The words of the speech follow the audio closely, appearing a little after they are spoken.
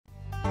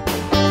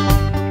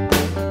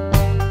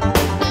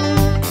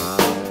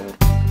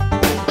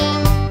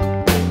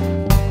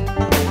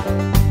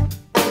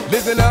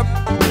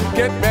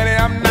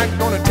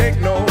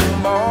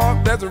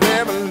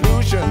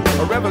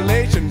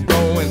revelation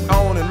going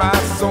on in my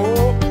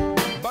soul.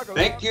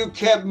 Thank you,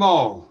 Keb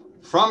Mo.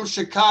 From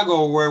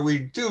Chicago, where we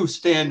do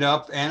stand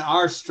up and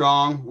are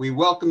strong, we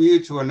welcome you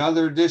to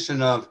another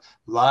edition of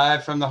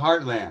Live from the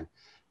Heartland.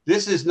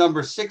 This is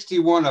number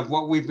 61 of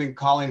what we've been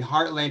calling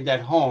Heartland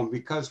at Home,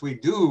 because we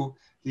do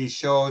these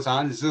shows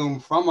on Zoom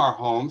from our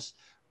homes,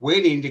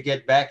 waiting to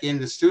get back in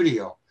the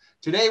studio.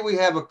 Today, we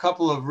have a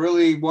couple of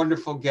really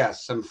wonderful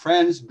guests, some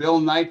friends,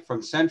 Bill Knight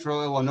from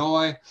Central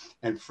Illinois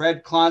and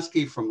Fred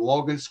Klonsky from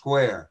Logan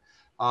Square.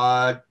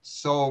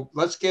 So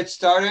let's get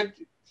started.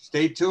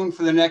 Stay tuned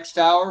for the next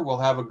hour. We'll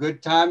have a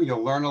good time.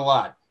 You'll learn a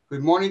lot.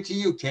 Good morning to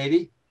you,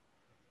 Katie.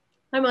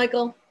 Hi,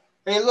 Michael.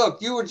 Hey,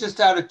 look, you were just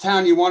out of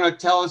town. You want to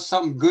tell us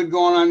something good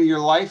going on in your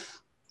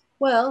life?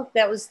 Well,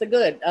 that was the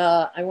good.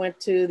 I went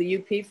to the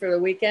UP for the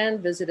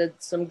weekend, visited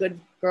some good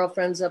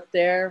girlfriends up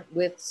there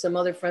with some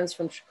other friends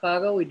from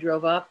Chicago. We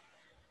drove up.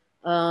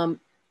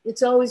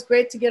 It's always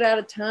great to get out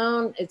of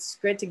town. It's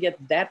great to get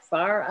that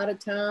far out of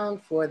town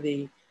for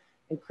the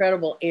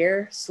incredible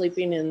air,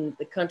 sleeping in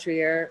the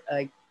country air.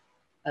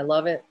 I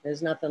love it.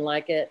 There's nothing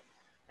like it.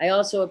 I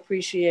also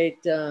appreciate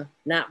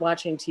not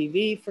watching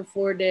TV for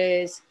 4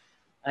 days.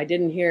 I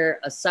didn't hear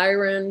a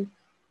siren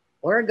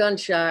or a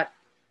gunshot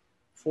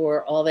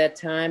for all that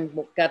time.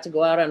 Got to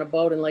go out on a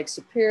boat in Lake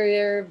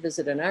Superior,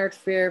 visit an art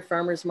fair,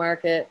 farmer's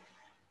market.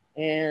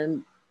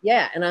 And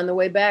yeah, and on the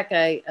way back,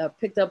 I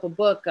picked up a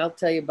book. I'll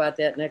tell you about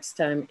that next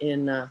time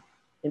in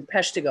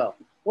Peshtigo.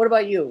 What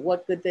about you?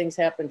 What good things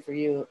happened for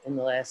you in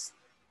the last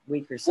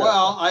week or so?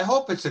 Well, I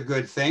hope it's a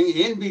good thing.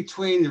 In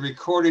between the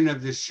recording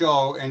of this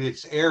show and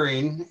its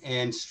airing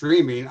and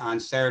streaming on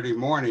Saturday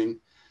morning,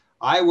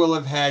 I will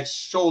have had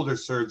shoulder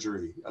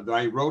surgery of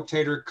my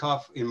rotator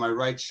cuff in my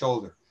right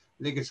shoulder.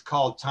 I think it's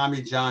called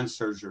Tommy John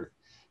surgery.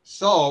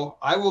 So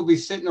I will be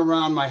sitting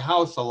around my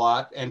house a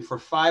lot, and for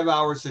 5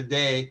 hours a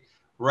day,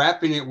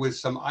 wrapping it with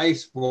some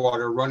ice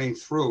water running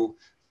through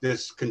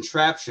this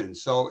contraption.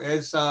 So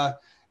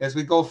as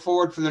we go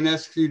forward for the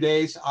next few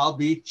days, I'll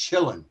be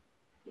chilling.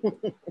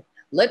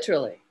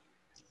 Literally.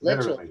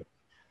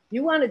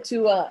 You wanted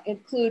to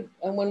include,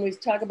 and when we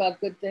talk about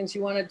good things,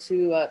 you wanted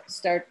to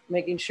start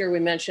making sure we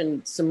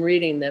mentioned some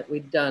reading that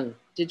we've done.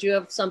 Did you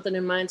have something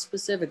in mind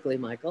specifically,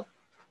 Michael?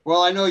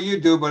 Well, I know you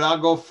do, but I'll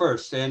go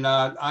first. And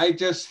I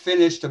just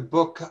finished a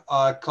book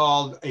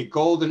called A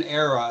Golden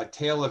Era, A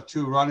Tale of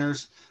Two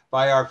Runners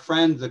by our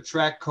friend, the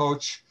track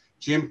coach,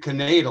 Jim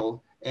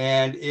Knadel.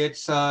 And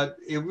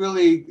it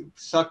really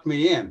sucked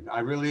me in.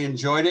 I really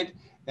enjoyed it.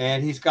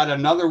 And he's got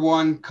another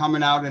one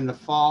coming out in the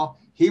fall.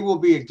 He will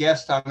be a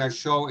guest on our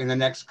show in the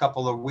next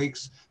couple of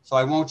weeks, so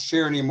I won't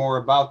share any more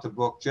about the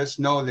book. Just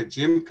know that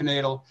Jim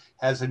Knadel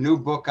has a new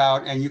book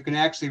out, and you can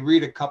actually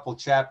read a couple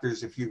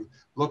chapters if you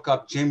look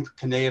up Jim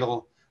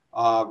Knadel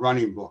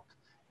running book.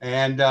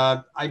 And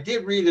I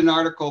did read an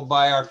article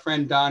by our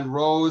friend Don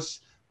Rose,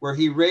 where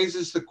he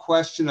raises the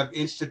question of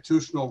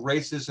institutional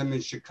racism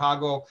in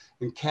Chicago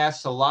and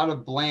casts a lot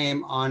of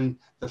blame on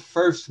the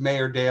first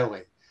Mayor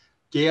Daley.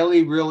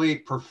 Daley really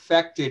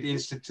perfected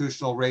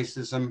institutional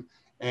racism,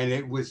 and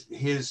it was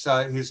his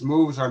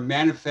moves are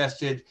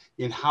manifested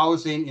in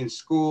housing, in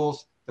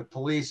schools, the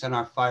police, and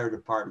our fire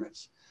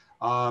departments.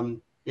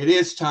 It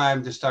is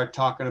time to start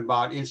talking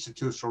about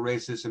institutional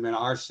racism in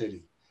our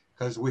city,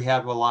 because we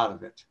have a lot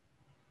of it.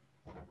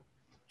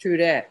 True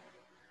that.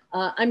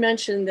 I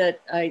mentioned that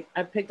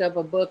I picked up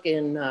a book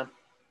in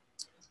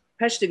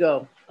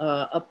Peshtigo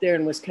up there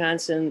in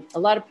Wisconsin. A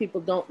lot of people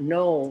don't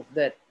know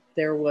that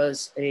there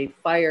was a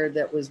fire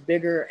that was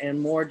bigger and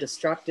more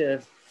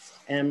destructive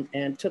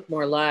and took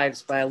more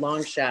lives by a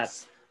long shot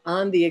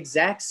on the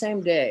exact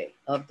same day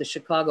of the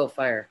Chicago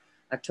fire,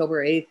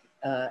 October 8th,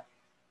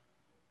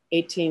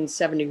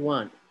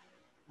 1871.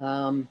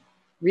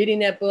 Reading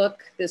that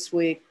book this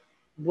week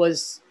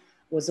was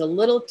a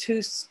little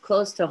too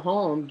close to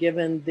home,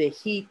 given the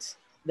heat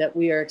that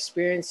we are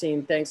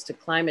experiencing thanks to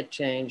climate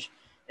change,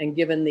 and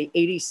given the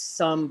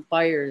 80-some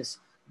fires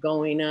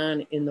going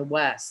on in the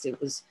West. It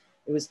was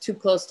too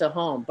close to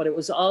home, but it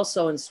was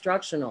also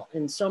instructional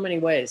in so many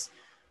ways.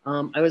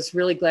 I was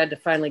really glad to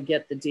finally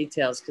get the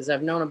details, because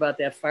I've known about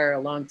that fire a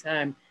long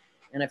time,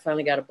 and I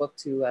finally got a book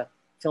to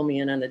fill me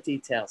in on the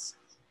details.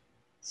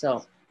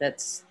 So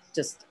that's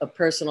just a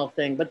personal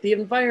thing. But the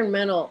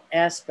environmental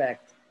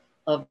aspect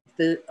of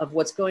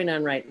what's going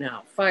on right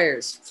now,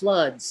 fires,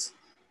 floods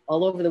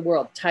all over the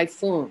world,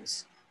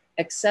 typhoons,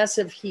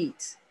 excessive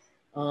heat.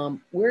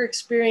 We're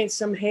experiencing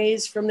some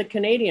haze from the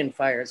Canadian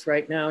fires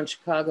right now in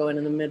Chicago and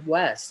in the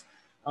Midwest.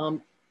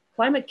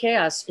 Climate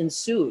chaos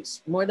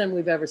ensues more than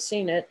we've ever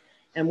seen it.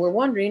 And we're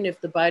wondering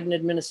if the Biden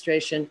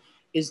administration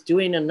is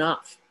doing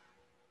enough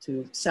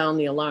to sound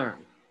the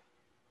alarm.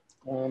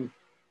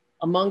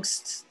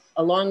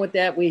 Along with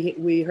that,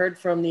 we heard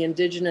from the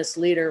indigenous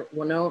leader,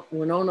 Winona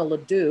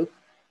LaDuke,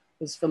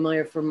 who's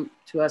familiar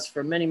to us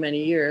for many,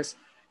 many years.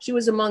 She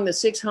was among the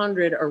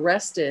 600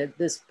 arrested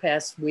this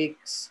past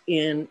weeks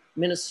in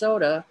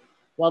Minnesota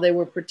while they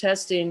were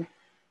protesting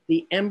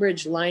the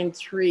Enbridge Line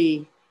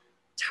 3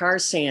 tar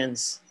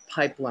sands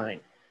pipeline.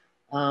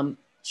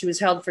 She was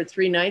held for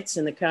 3 nights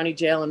in the county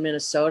jail in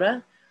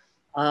Minnesota.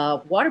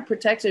 Water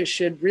protectors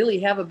should really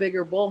have a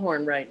bigger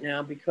bullhorn right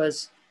now,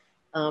 because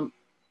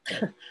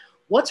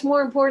what's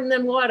more important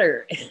than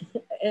water?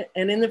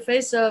 And in the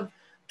face of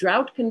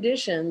drought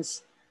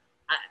conditions,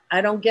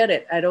 I don't get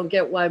it. I don't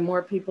get why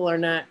more people are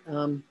not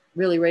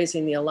really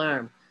raising the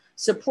alarm.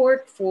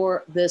 Support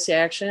for this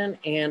action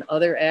and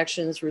other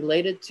actions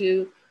related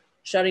to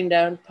shutting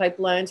down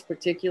pipelines,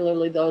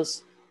 particularly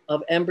those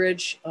of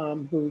Enbridge,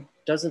 who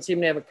doesn't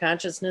seem to have a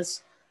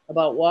consciousness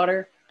about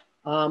water,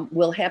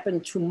 will happen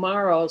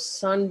tomorrow,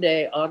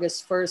 Sunday,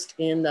 August 1st,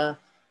 in the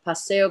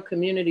Paseo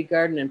Community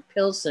Garden in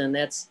Pilsen.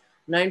 That's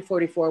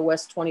 944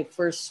 West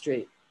 21st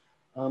Street.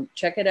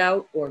 Check it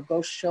out, or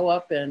go show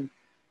up and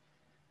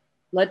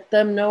let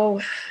them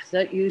know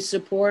that you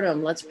support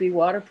them. Let's be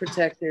water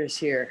protectors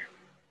here.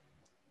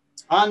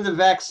 On the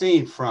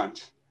vaccine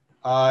front,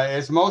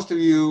 as most of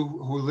you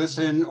who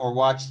listen or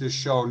watch this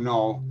show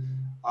know,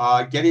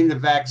 getting the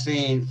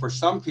vaccine for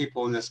some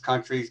people in this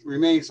country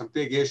remains a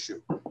big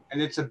issue.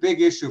 And it's a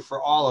big issue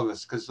for all of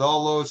us, because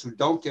all those who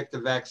don't get the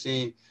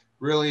vaccine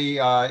really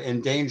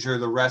endanger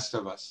the rest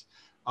of us.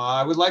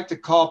 I would like to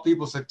call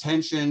people's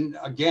attention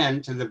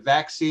again to the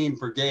vaccine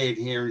brigade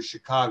here in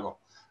Chicago.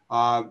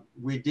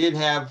 We did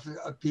have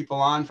people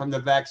on from the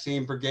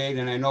vaccine brigade,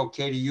 and I know,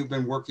 Katie, you've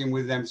been working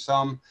with them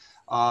some.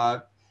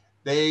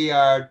 They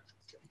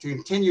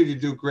continue to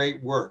do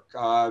great work.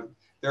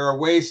 There are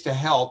ways to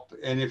help,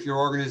 and if your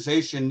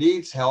organization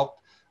needs help,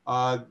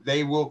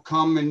 they will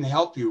come and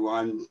help you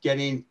on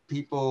getting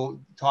people,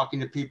 talking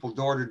to people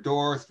door to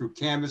door through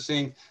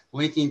canvassing,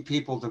 linking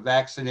people to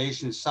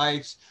vaccination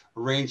sites,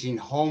 arranging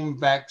home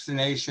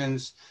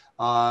vaccinations.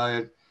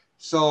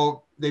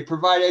 So they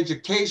provide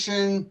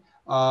education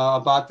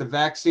about the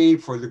vaccine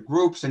for the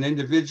groups and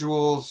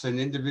individual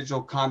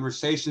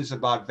conversations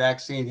about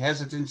vaccine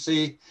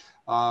hesitancy.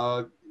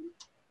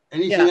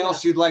 Anything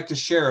else you'd like to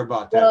share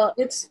about that? Well,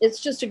 it's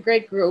just a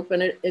great group,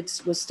 and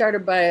it was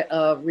started by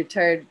a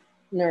retired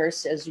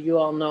nurse, as you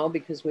all know,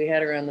 because we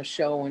had her on the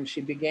show when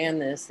she began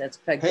this. That's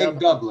Peg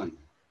Dublin.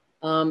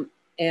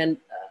 And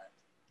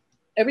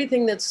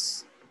everything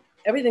that's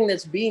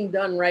being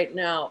done right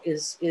now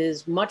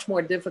is much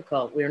more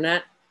difficult. We're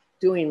not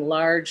doing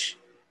large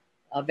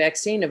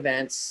vaccine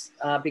events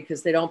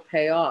because they don't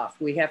pay off.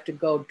 We have to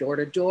go door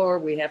to door.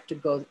 We have to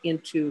go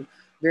into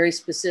very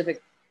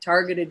specific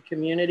targeted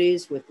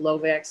communities with low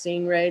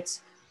vaccine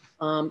rates.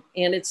 And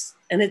it's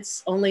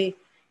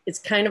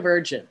kind of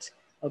urgent.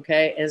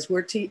 Okay, as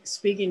we're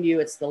speaking to you,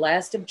 it's the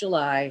last of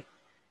July,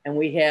 and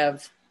we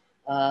have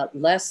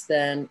less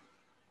than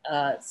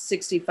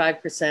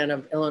 65%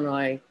 of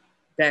Illinois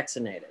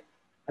vaccinated.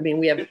 I mean,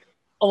 we have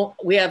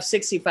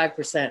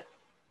 65%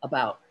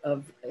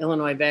 of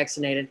Illinois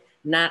vaccinated,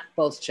 not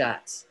both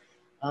shots.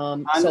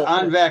 On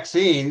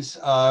vaccines,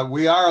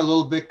 we are a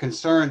little bit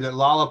concerned that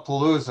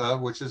Lollapalooza,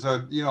 which is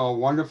a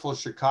wonderful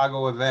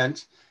Chicago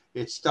event,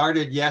 it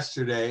started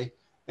yesterday.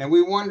 And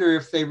we wonder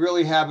if they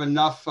really have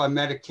enough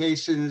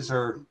medications,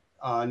 or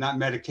not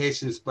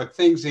medications, but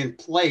things in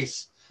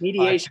place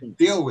to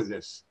deal with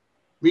this.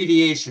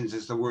 Mediations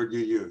is the word you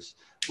use.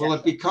 Will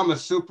it become a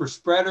super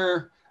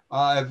spreader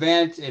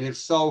event? And if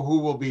so, who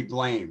will be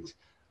blamed?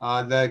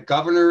 The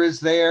governor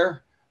is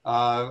there.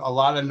 A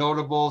lot of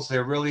notables.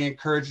 They're really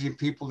encouraging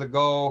people to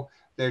go.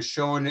 They're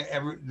showing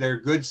their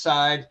good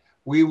side.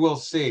 We will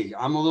see.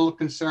 I'm a little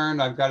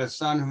concerned. I've got a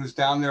son who's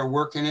down there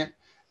working it,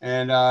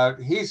 and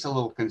he's a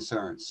little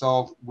concerned.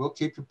 So we'll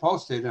keep you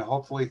posted, and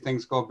hopefully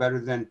things go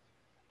better than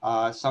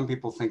some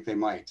people think they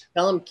might.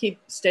 Tell them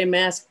stay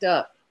masked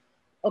up.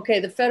 Okay,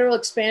 the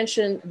federal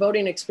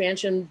voting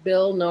expansion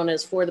bill, known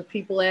as For the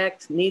People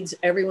Act, needs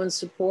everyone's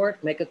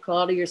support. Make a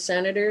call to your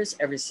senators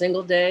every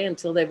single day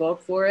until they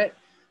vote for it.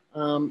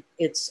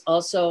 It's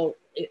also,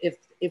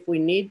 if we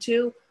need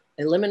to,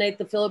 eliminate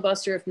the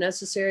filibuster if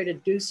necessary to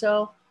do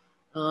so.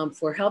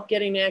 For help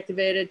getting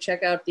activated,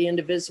 check out the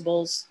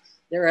Indivisibles.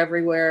 They're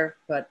everywhere,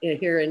 but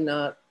here in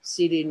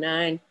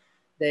CD9,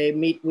 they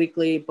meet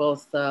weekly,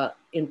 both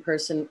in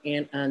person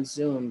and on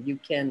Zoom. You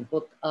can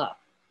hook up.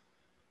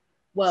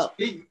 Well,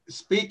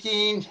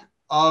 speaking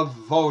of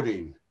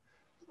voting,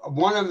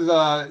 one of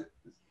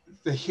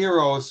the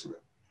heroes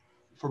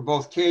for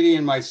both Katie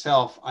and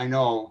myself, I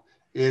know,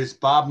 is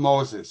Bob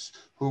Moses,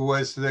 who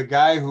was the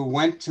guy who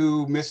went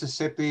to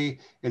Mississippi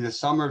in the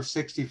summer of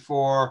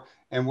 '64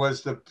 and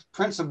was the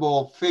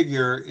principal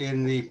figure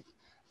in the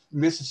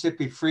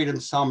Mississippi Freedom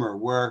Summer,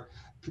 where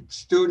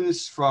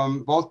students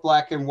from both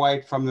black and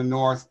white from the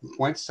North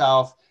went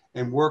south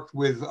and worked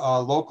with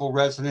local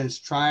residents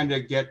trying to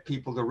get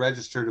people to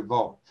register to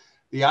vote.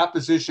 The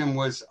opposition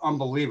was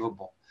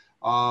unbelievable.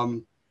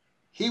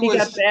 He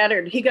got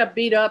battered. He got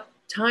beat up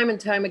time and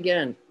time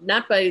again,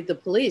 not by the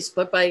police,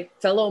 but by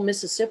fellow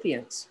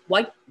Mississippians,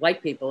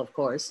 white people, of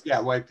course. Yeah,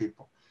 white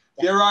people.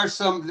 There are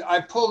some, I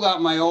pulled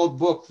out my old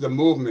book, The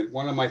Movement,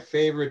 one of my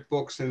favorite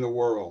books in the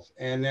world.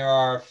 And there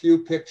are a few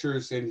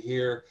pictures in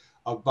here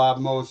of Bob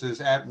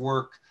Moses at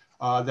work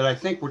that I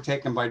think were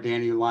taken by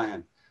Danny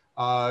Lyon.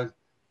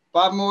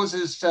 Bob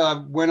Moses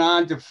went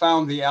on to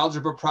found the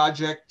Algebra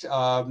Project.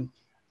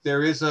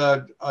 There is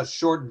a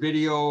short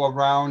video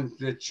around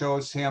that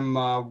shows him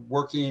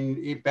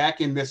working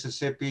back in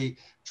Mississippi,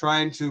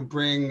 trying to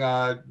bring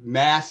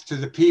math to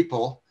the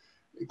people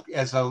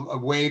as a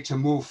way to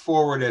move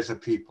forward as a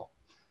people.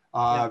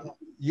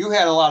 You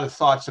had a lot of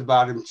thoughts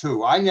about him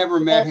too. I never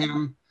met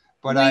him,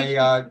 but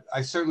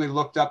I certainly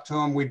looked up to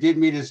him. We did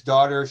meet his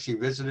daughter. She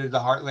visited the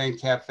Heartland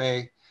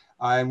Cafe,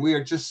 and we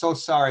are just so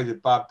sorry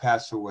that Bob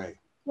passed away.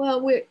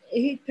 Well,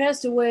 he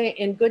passed away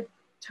in good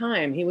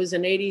time. He was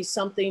an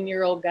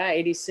 80-something-year-old guy,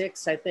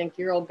 86, I think,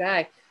 year-old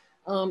guy.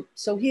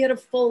 So he had a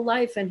full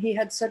life, and he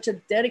had such a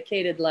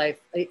dedicated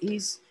life.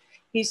 He's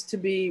to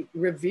be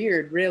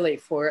revered, really,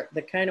 for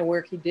the kind of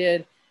work he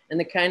did and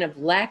the kind of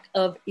lack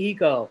of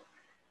ego,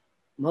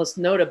 most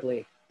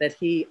notably, that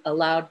he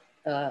allowed,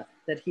 that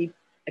he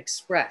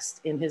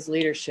expressed in his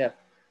leadership.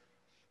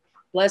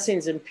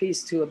 Blessings and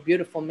peace to a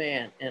beautiful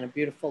man and a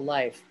beautiful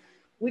life.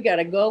 We got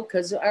to go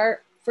because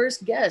our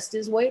first guest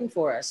is waiting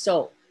for us.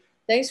 So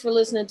thanks for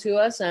listening to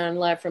us on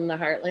Live from the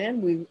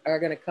Heartland. We are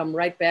going to come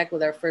right back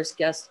with our first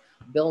guest,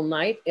 Bill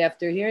Knight,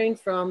 after hearing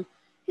from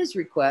his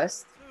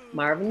request,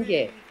 Marvin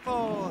Gaye.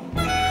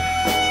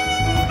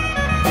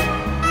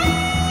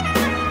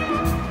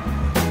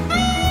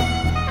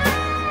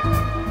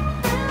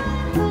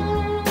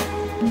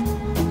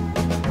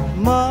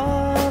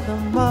 Mother,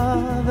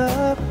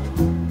 mother,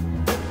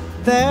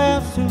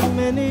 there's too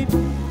many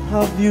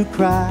of you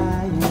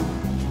crying.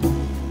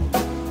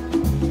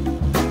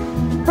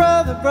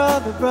 Brother,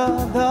 brother,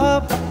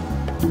 brother,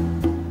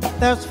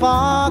 there's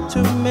far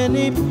too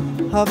many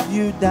of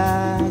you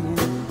dying.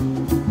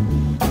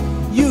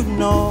 You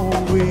know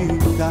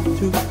we've got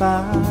to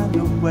find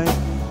a way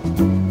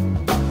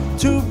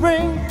to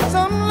bring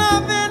some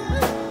loving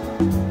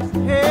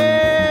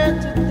here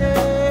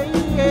today.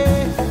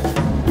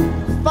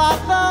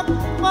 Father,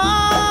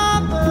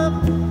 Father,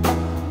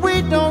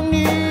 we don't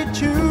need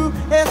to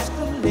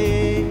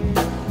escalate.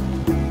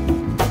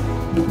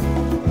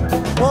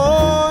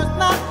 War's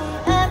not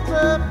the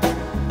answer,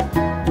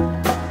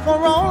 for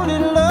only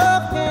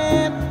love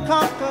can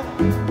conquer.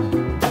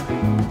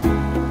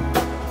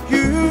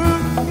 You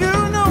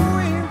know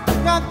we've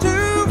got to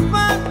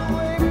find a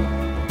way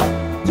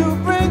to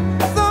bring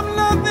some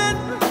loving,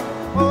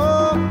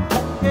 oh,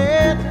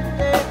 yeah,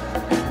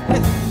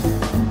 yeah.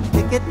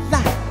 Picket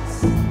lights,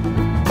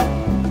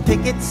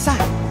 picket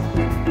signs,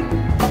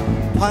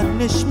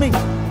 punish me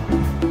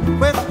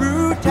with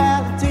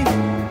brutality.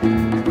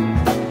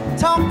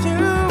 Talk to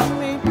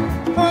me,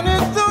 honey,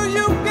 so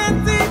you can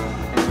see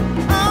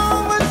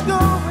what's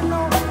going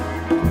on.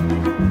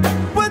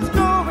 What's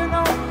going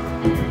on?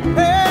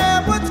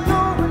 Hey, what's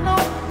going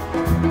on?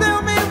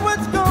 Tell me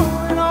what's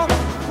going on.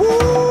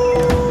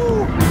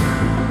 Woo!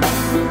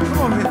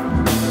 Come on here.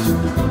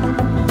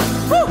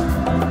 Woo!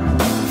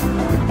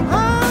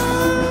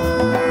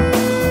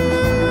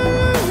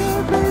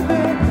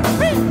 Baby.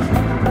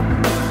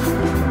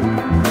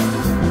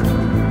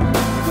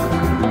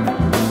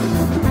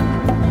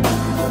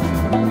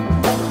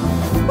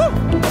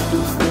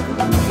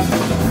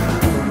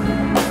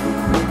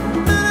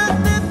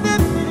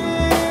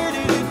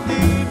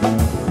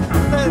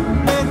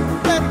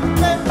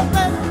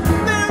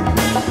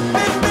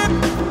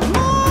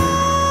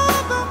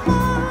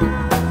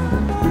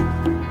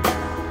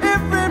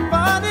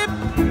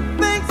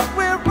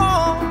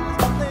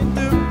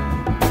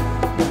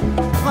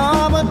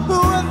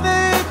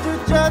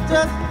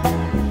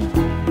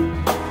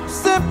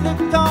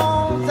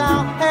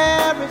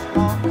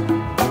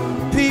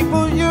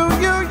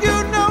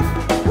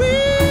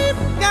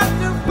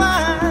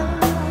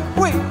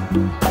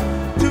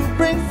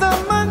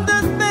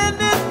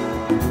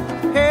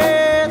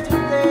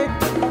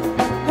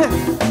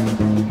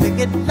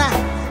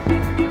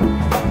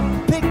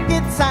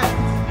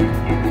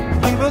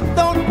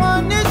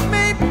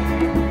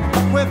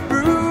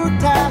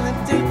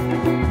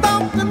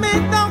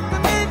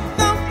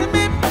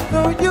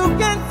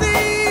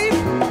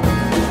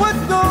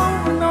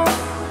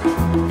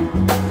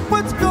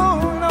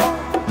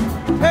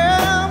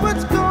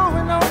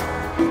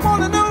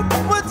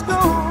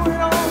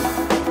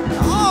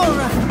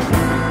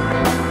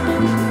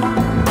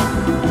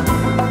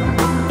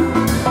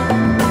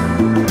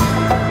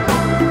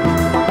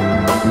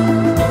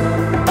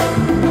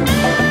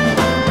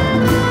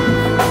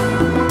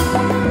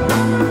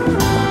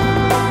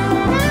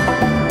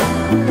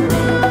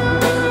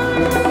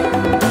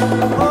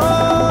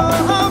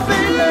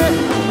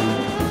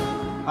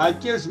 It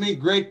gives me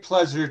great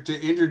pleasure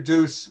to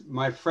introduce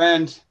my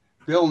friend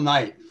Bill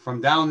Knight from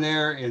down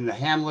there in the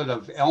hamlet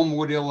of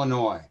Elmwood,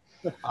 Illinois.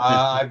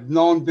 I've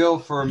known Bill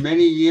for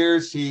many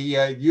years. He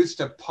used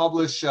to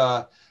publish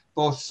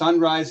both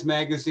Sunrise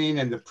Magazine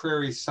and the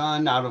Prairie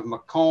Sun out of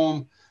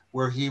Macomb,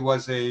 where he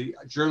was a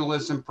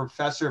journalism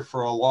professor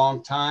for a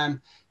long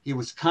time. He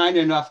was kind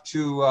enough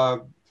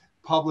to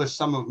publish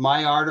some of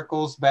my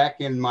articles back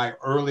in my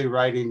early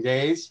writing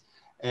days.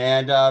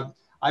 And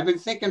I've been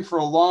thinking for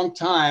a long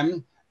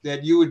time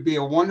that you would be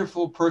a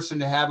wonderful person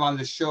to have on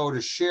the show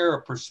to share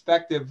a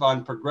perspective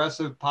on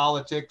progressive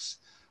politics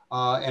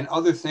and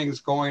other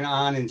things going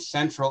on in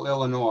central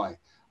Illinois.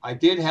 I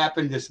did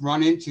happen to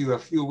run into you a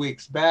few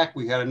weeks back.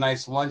 We had a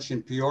nice lunch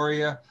in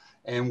Peoria,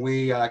 and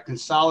we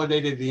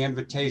consolidated the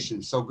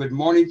invitation. So good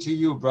morning to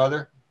you,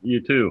 brother.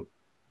 You too.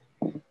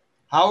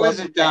 How is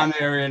it down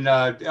there in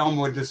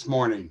Elmwood this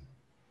morning?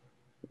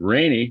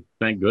 Rainy,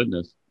 thank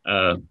goodness.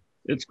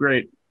 It's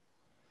great.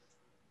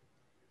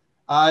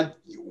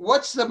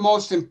 What's the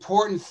most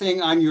important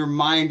thing on your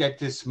mind at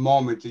this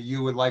moment that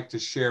you would like to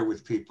share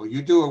with people?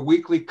 You do a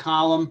weekly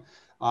column.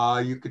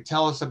 You could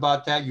tell us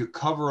about that. You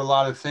cover a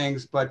lot of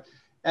things, but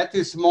at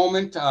this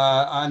moment,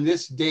 on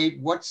this date,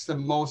 what's the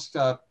most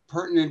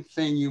pertinent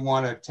thing you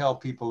want to tell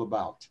people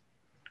about?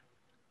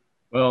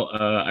 Well,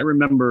 I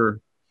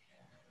remember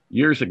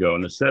years ago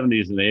in the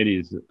 70s and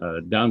 80s,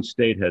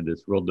 downstate had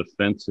this real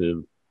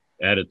defensive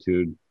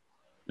attitude,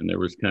 and there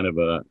was kind of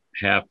a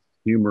half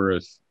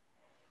humorous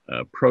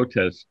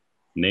protest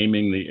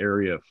naming the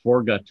area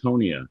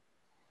Forgotonia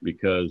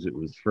because it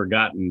was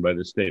forgotten by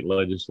the state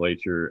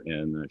legislature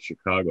in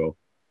Chicago.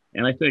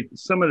 And I think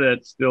some of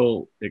that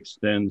still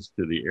extends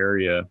to the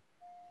area,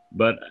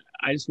 but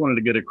I just wanted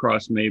to get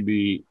across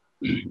maybe,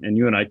 and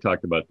you and I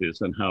talked about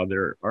this, and how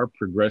there are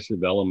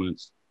progressive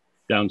elements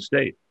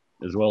downstate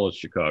as well as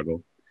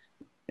Chicago.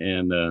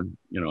 And,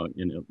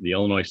 in the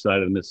Illinois side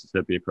of the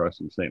Mississippi across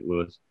from St.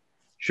 Louis,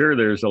 sure,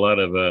 there's a lot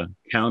of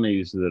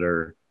counties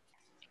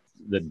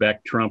that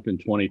back Trump in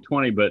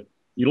 2020, but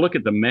you look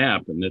at the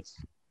map and it's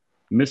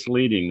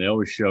misleading. They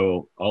always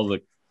show all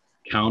the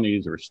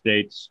counties or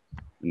states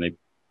and they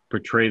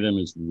portray them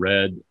as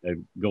red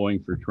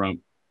going for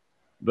Trump,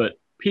 but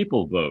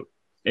people vote.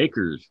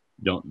 Acres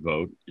don't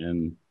vote,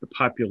 and the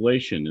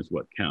population is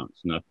what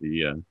counts, not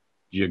the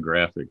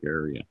geographic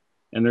area.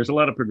 And there's a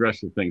lot of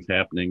progressive things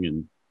happening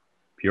in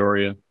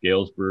Peoria,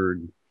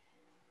 Galesburg,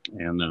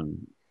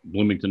 and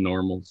Bloomington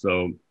Normal.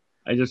 So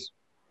I guess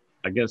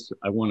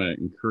I want to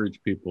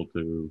encourage people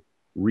to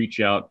reach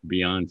out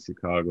beyond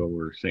Chicago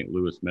or St.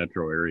 Louis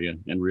metro area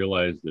and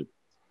realize that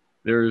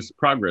there's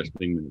progress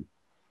being made.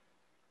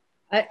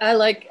 I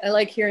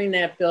like hearing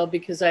that, Bill,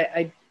 because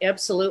I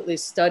absolutely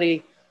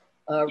study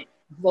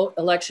vote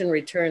election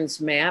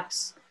returns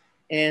maps.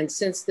 And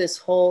since this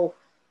whole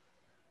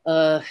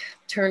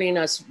turning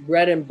us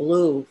red and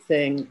blue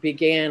thing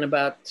began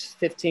about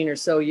 15 or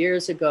so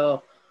years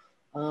ago,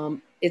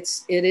 it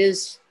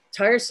is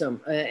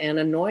tiresome and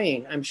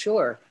annoying, I'm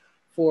sure,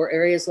 for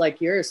areas like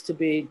yours to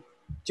be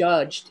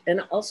judged,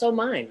 and also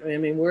mine. I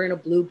mean, we're in a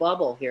blue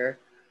bubble here.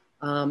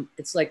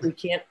 It's like we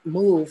can't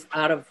move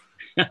out of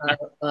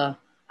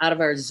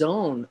our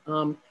zone.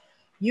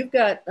 You've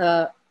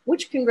got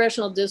which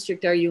congressional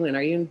district are you in?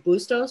 Are you in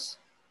Bustos?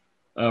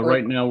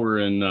 Right now we're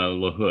in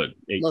La Hood,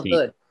 18. La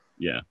Hood.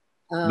 Yeah,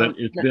 but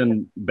it's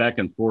been back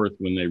and forth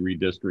when they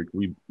redistrict.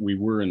 We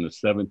were in the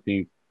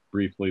 17th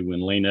briefly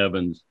when Lane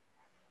Evans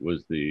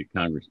was the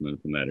congressman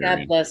from that area.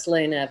 God bless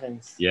Lane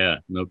Evans. Yeah,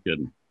 no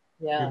kidding.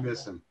 Yeah, You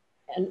miss him.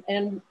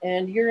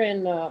 And you're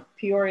in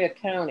Peoria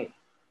County.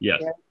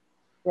 Yes.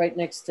 Right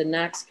next to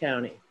Knox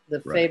County,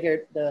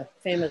 the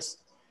famous.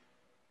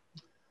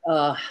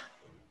 One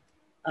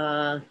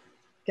of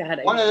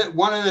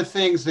the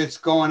things that's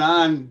going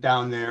on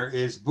down there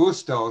is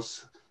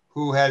Bustos,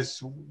 who has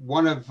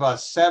one of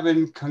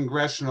 7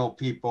 congressional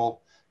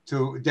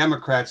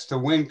Democrats to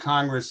win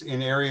Congress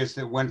in areas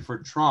that went for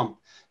Trump.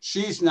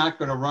 She's not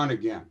going to run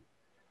again.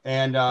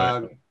 And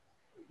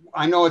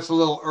I know it's a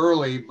little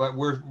early, but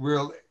we're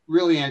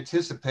really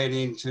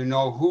anticipating to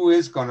know who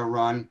is going to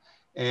run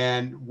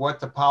and what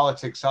the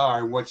politics are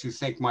and what you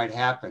think might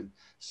happen.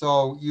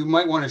 So you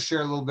might want to share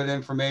a little bit of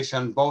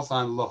information both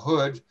on La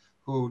Hood,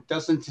 who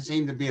doesn't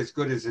seem to be as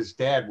good as his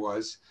dad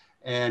was,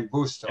 and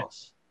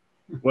Bustos.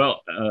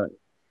 Well,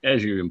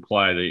 as you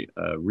imply, the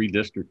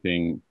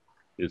redistricting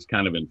is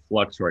kind of in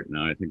flux right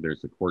now. I think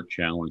there's a court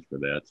challenge for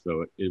that.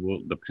 So it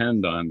will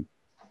depend on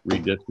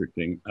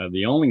redistricting.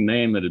 The only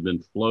name that had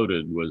been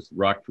floated was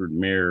Rockford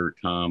Mayor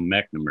Tom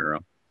McNamara.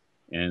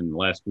 And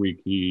last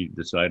week he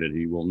decided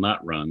he will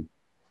not run.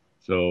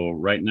 So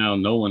right now,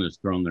 no one has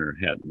thrown their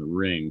hat in the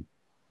ring.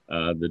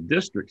 The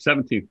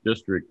 17th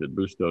district that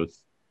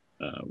Bustos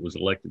was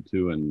elected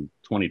to in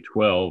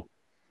 2012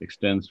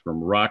 extends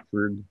from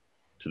Rockford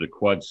to the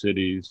Quad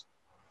Cities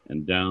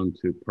and down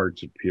to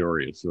parts of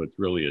Peoria. So it's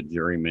really a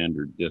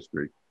gerrymandered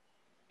district.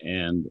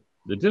 And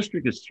the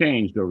district has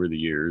changed over the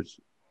years.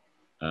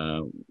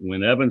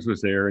 When Evans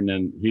was there, and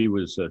then he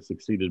was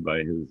succeeded by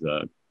his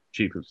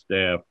chief of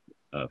staff,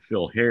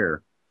 Phil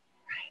Hare,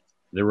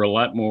 there were a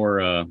lot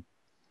more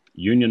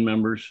union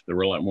members. There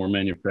were a lot more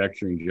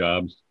manufacturing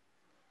jobs.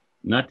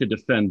 Not to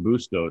defend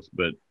Bustos,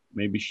 but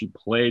maybe she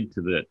played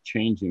to that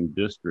changing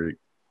district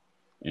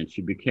and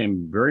she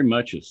became very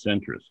much a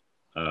centrist.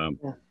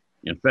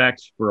 In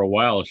fact, for a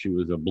while, she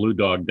was a blue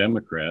dog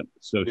Democrat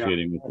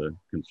associating with the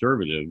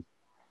conservatives.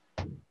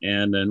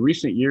 And in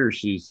recent years,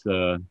 she's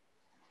run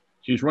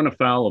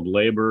afoul of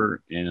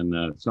labor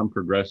and some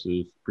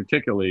progressives,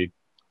 particularly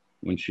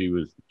when she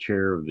was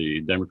chair of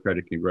the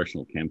Democratic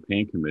Congressional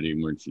Campaign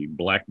Committee, when she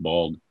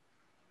blackballed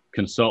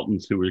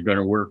consultants who were going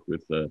to work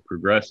with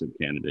progressive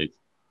candidates.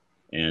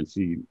 And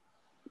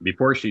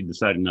before she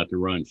decided not to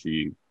run,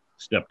 she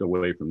stepped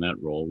away from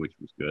that role, which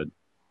was good.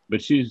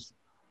 But she's,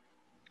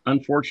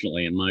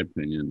 unfortunately, in my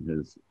opinion,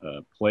 has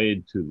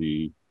played to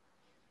the,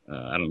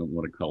 I don't know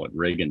what to call it,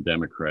 Reagan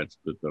Democrats,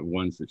 but the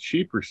ones that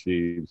she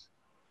perceives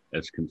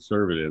as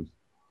conservatives,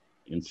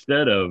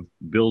 instead of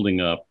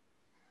building up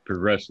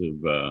progressive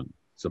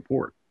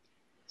support.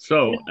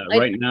 So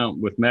right now,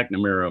 with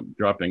McNamara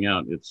dropping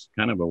out, it's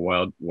kind of a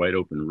wide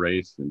open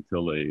race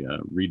until they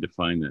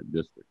redefine that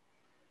district.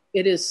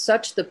 It is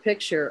such the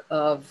picture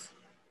of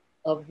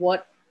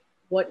what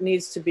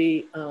needs to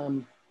be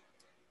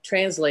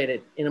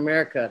translated in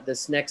America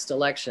this next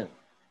election.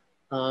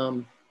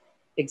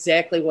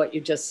 Exactly what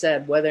you just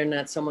said, whether or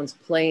not someone's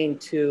playing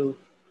to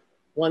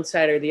one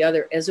side or the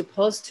other, as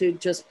opposed to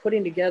just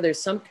putting together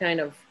some kind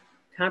of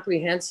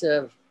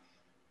comprehensive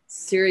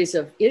series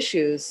of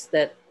issues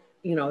that,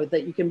 you know,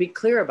 that you can be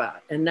clear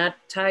about and not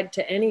tied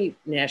to any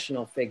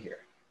national figure,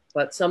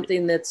 but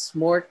something that's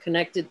more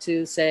connected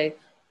to, say,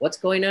 what's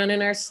going on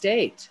in our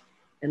state,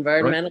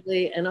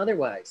 environmentally and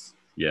otherwise.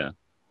 Yeah.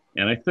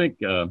 And I think,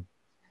 you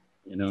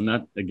know,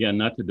 not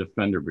to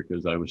defend her,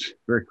 because I was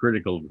very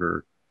critical of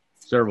her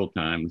several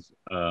times,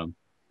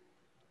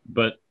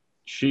 but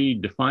she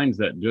defines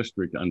that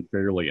district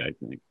unfairly, I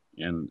think.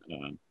 And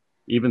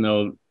even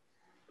though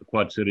the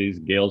Quad Cities,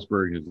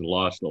 Galesburg has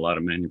lost a lot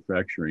of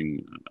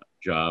manufacturing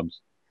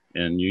jobs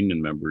and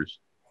union members,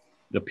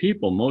 the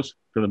people,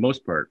 for the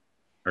most part,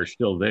 are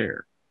still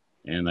there.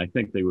 And I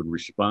think they would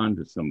respond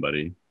to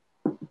somebody,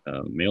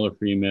 male or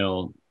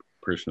female,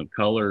 person of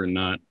color or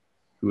not,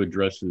 who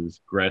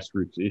addresses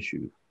grassroots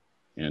issues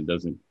and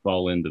doesn't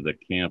fall into the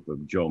camp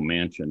of Joe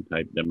Manchin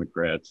type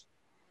Democrats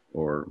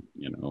or,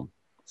 you know,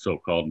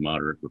 so-called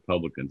moderate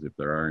Republicans, if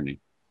there are any.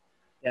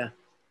 Yeah.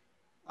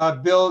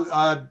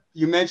 Bill,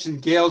 you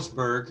mentioned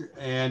Galesburg,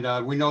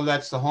 and we know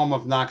that's the home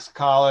of Knox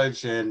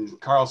College and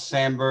Carl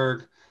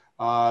Sandburg.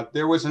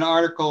 There was an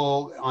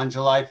article on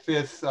July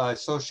 5th,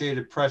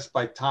 Associated Press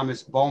by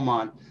Thomas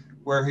Beaumont,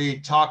 where he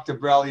talked to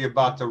Brelly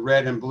about the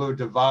red and blue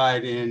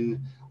divide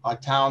in a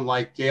town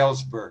like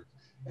Galesburg.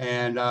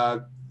 And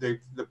the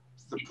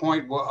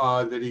point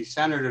that he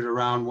centered it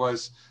around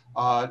was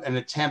an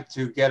attempt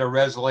to get a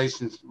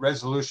resolution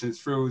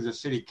through the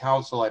city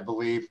council, I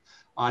believe,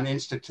 on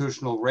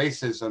institutional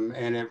racism,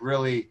 and it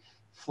really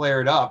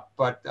flared up.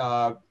 But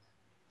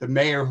the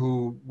mayor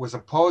who was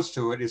opposed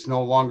to it is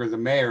no longer the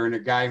mayor, and a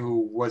guy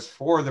who was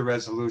for the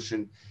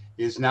resolution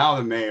is now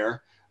the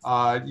mayor.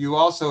 You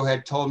also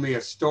had told me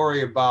a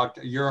story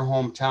about your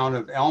hometown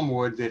of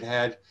Elmwood that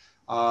had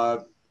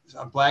a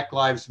Black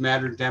Lives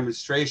Matter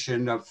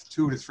demonstration of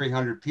 200 to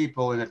 300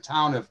 people in a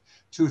town of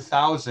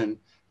 2,000.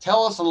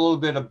 Tell us a little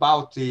bit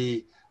about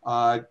the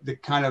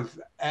kind of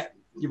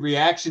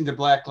reaction to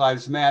Black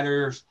Lives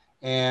Matter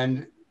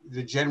and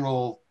the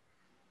general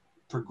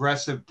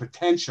progressive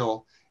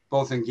potential,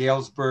 both in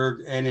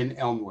Galesburg and in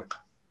Elmwood.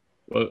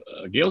 Well,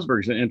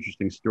 Galesburg is an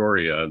interesting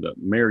story. The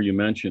mayor you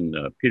mentioned,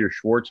 Peter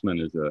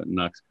Schwartzman, is a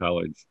Knox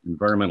College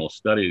environmental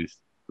studies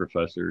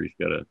professor. He's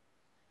got a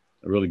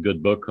really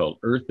good book called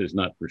Earth is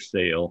Not for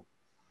Sale.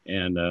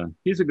 And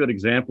he's a good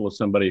example of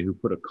somebody who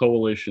put a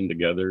coalition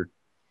together,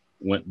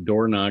 went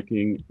door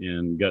knocking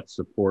and got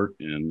support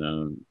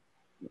and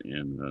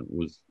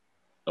was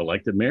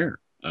elected mayor.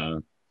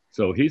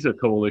 So he's a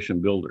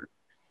coalition builder.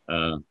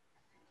 And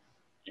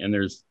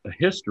there's a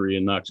history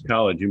in Knox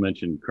College. You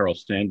mentioned Carl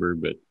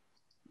Sandburg, but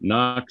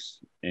Knox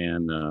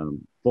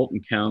and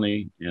Fulton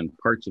County and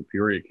parts of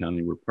Peoria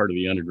County were part of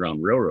the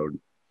Underground Railroad.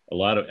 A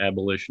lot of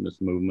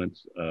abolitionist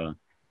movements.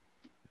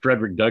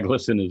 Frederick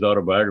Douglass, in his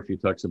autobiography,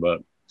 talks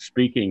about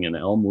speaking in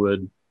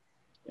Elmwood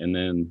and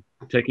then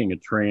taking a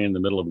train in the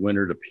middle of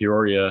winter to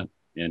Peoria,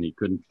 and he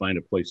couldn't find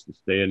a place to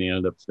stay, and he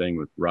ended up staying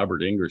with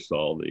Robert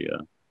Ingersoll,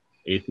 the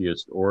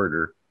atheist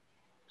orator.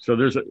 So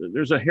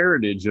there's a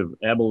heritage of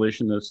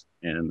abolitionists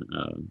and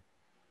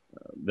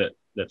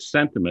that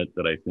sentiment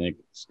that I think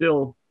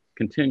still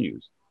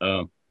continues.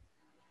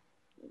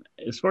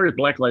 As far as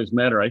Black Lives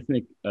Matter, I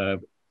think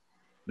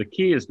the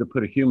key is to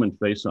put a human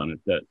face on it.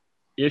 That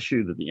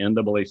issue that the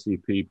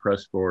NAACP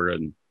pressed for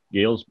in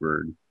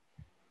Galesburg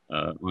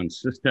on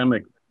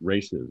systemic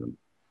racism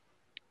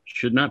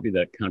should not be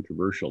that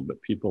controversial,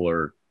 but people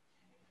are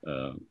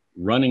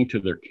running to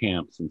their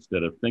camps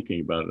instead of thinking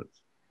about it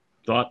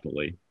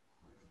thoughtfully.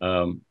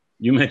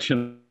 You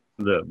mentioned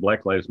the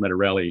Black Lives Matter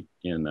rally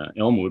in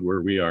Elmwood,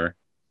 where we are.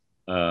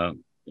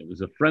 It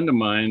was a friend of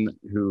mine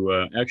who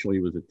actually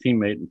was a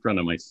teammate in front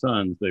of my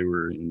sons. They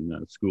were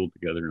in school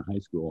together in high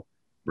school,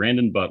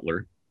 Brandon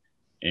Butler.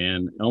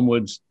 And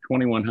Elmwood's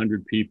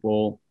 2,100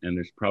 people, and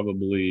there's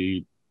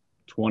probably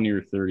 20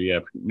 or 30,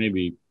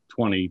 maybe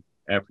 20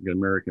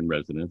 African-American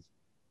residents.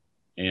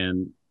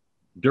 And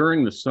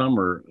during the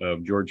summer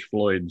of George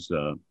Floyd's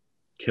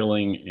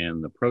killing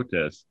and the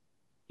protests,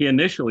 he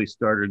initially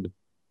started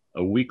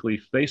a weekly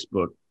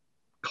Facebook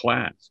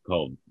class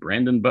called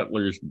Brandon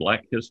Butler's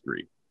Black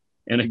History.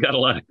 And it got a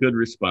lot of good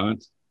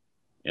response.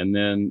 And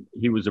then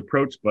he was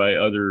approached by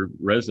other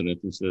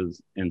residents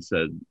and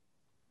said,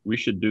 we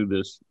should do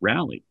this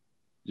rally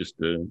just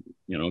to,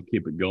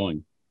 keep it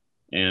going.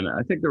 And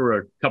I think there were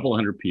a couple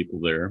hundred people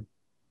there,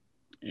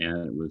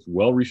 and it was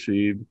well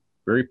received,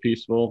 very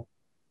peaceful.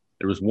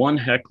 There was one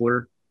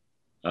heckler,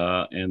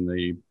 and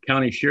the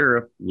county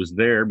sheriff was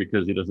there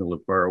because he doesn't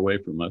live far away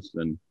from us.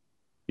 And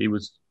he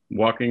was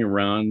walking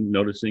around,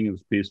 noticing it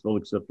was peaceful,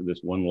 except for this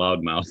one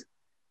loudmouth,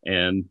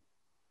 and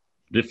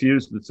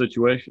diffused the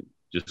situation.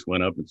 Just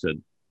went up and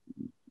said,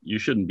 you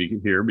shouldn't be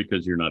here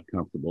because you're not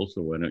comfortable.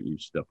 So why don't you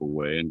step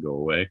away and go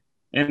away?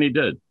 And he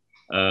did.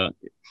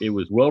 It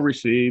was well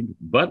received.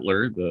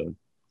 Butler, the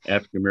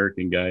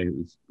African-American guy who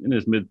was in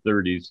his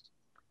mid-30s,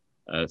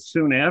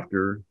 soon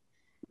after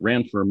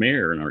ran for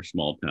mayor in our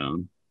small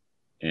town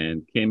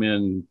and came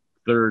in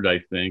third, I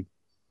think.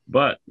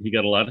 But he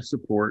got a lot of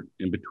support.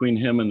 And between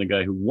him and the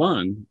guy who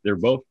won, they're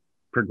both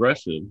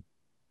progressive.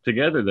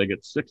 Together, they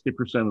get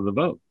 60% of the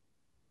vote.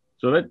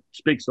 So that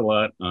speaks a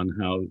lot on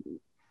how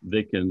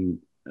they can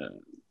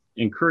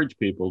encourage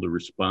people to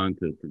respond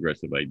to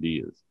progressive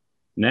ideas.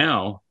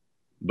 Now,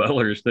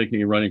 Butler is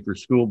thinking of running for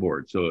school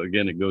board. So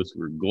again, it goes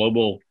for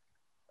global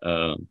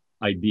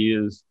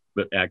ideas,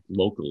 but act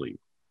locally.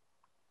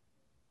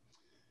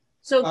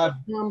 So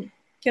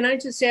can I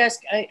just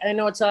ask, I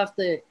know it's off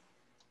the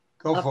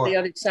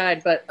other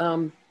side, but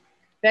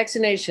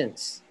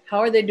vaccinations, how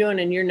are they doing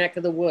in your neck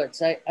of the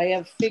woods? I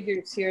have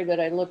figures here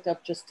that I looked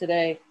up just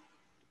today.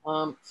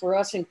 For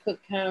us in Cook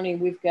County,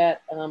 we've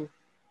got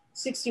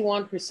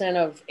 61%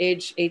 of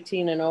age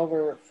 18 and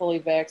over fully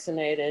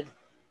vaccinated,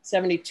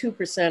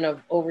 72%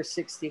 of over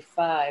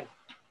 65.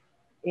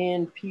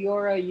 In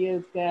Peoria,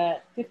 you've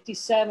got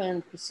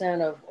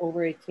 57% of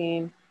over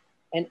 18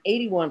 and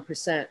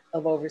 81%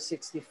 of over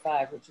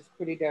 65, which is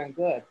pretty darn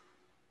good,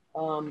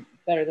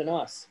 better than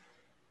us.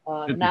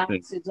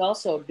 Knox is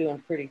also doing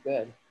pretty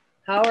good.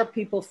 How are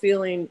people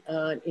feeling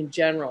in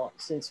general,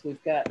 since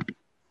we've got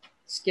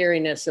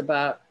scariness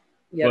about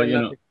yet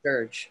another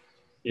surge?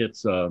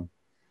 It's,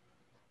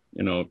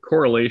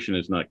 correlation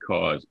is not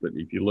cause, but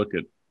if you look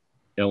at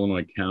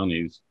Illinois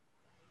counties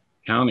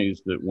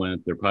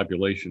that their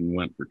population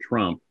went for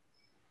Trump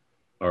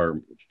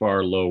are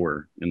far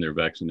lower in their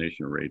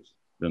vaccination rates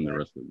than the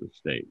rest of the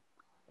state.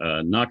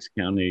 Knox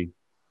County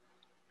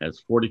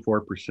has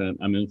 44%.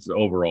 I mean, it's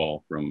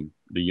overall from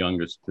the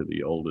youngest to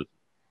the oldest.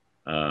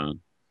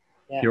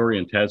 Peoria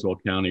and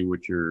Tazewell County,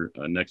 which are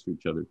next to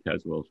each other,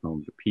 Tazewell's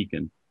home to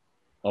Pekin,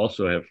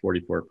 also have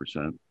 44%.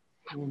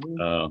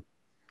 Mm-hmm.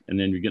 And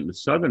then you get into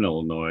Southern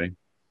Illinois,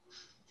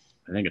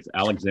 I think it's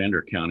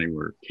Alexander County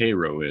where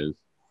Cairo is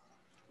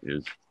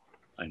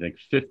I think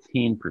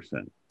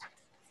 15%.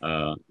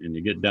 And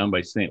you get down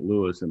by St.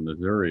 Louis, and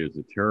Missouri is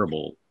a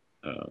terrible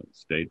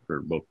state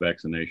for both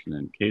vaccination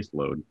and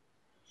caseload.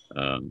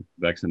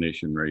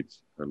 Vaccination rates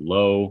are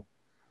low,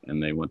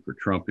 and they went for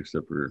Trump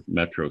except for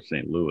Metro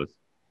St. Louis.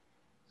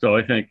 So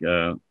I think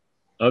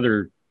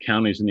other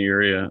counties in the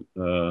area,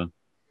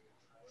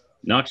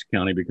 Knox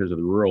County, because of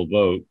the rural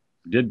vote,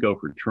 did go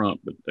for Trump,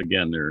 but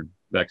again, their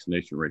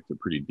vaccination rates are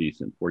pretty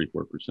decent,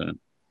 44%.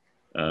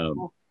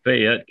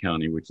 Fayette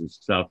County, which is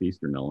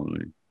southeastern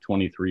Illinois,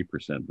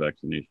 23%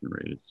 vaccination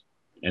rate,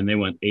 and they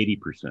went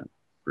 80%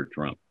 for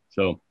Trump.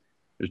 So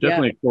there's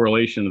definitely a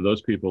correlation of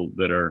those people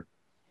that are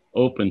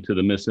open to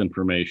the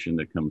misinformation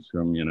that comes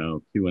from,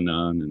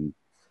 QAnon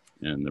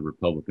and the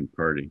Republican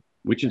Party,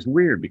 which is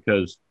weird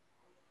because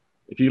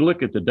if you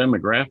look at the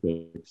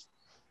demographics,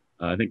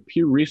 I think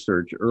Pew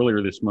Research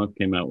earlier this month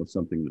came out with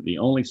something that the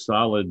only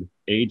solid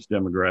age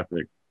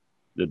demographic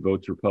that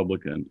votes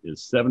Republican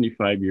is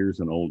 75 years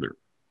and older.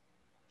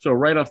 So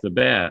right off the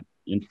bat,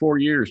 in 4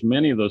 years,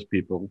 many of those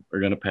people are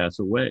going to pass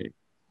away.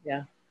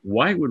 Yeah.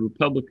 Why would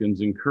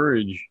Republicans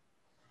encourage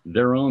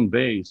their own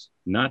base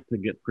not to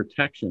get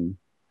protection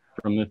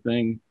from the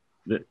thing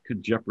that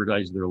could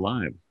jeopardize their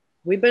lives?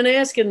 We've been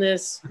asking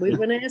this.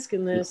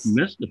 It's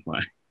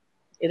mystifying.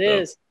 It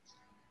is.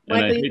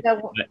 Michael,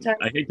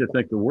 I hate to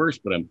think the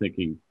worst, but I'm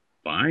thinking,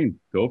 fine,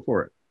 go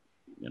for it.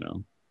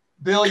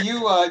 Bill,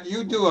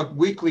 you do a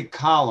weekly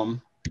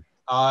column.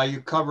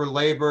 You cover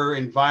labor,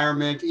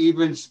 environment,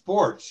 even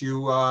sports.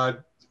 You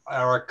are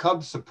a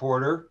Cubs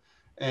supporter,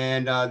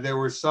 and there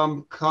were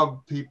some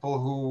Cub people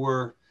who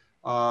were,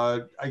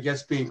 I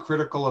guess, being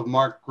critical of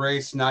Mark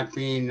Grace not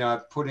being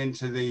put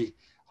into the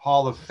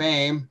Hall of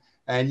Fame.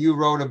 And you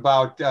wrote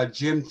about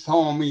Jim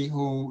Thome,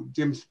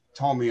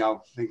 I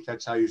think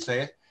that's how you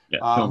say it,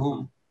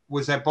 who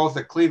was at both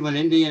the Cleveland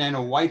Indian and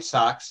a White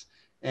Sox.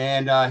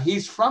 And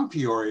he's from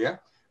Peoria.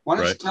 Why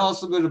don't you tell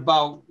us a bit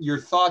about your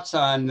thoughts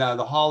on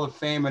the Hall of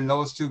Fame and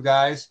those two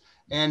guys,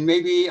 and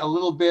maybe a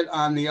little bit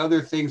on the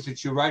other things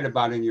that you write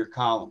about in your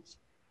columns?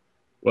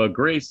 Well,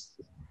 Grace,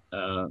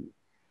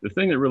 the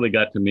thing that really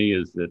got to me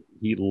is that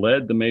he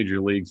led the major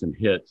leagues in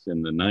hits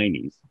in the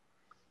 90s.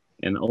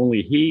 And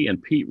only he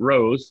and Pete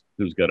Rose,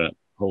 who's got a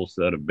whole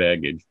set of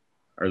baggage,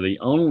 are the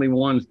only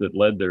ones that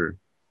led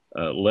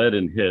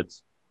in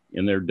hits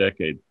in their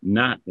decade,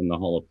 not in the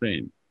Hall of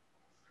Fame.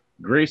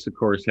 Grace, of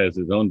course, has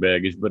his own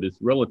baggage, but it's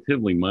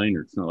relatively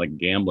minor. It's not like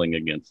gambling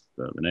against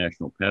the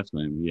national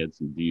pastime. He had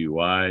some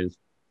DUIs,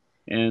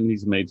 and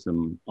he's made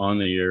some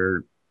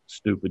on-the-air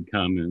stupid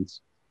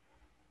comments.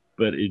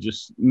 But it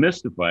just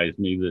mystifies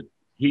me that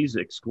he's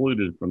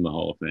excluded from the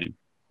Hall of Fame.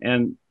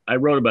 And I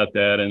wrote about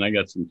that, and I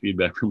got some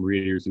feedback from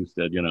readers who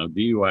said,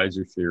 DUIs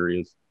are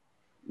serious.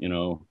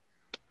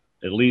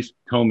 At least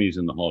Tomey's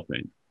in the Hall of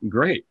Fame.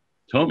 Great.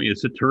 Tomey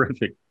is a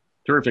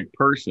terrific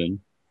person,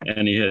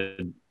 and he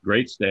had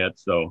great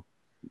stats. So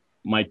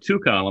my two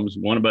columns,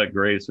 one about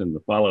Grace and the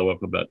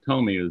follow-up about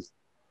Tomey,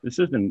 this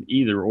isn't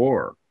either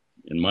or,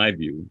 in my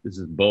view. This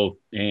is both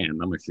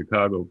and. I'm a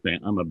Chicago fan.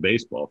 I'm a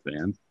baseball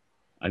fan.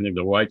 I think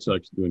the White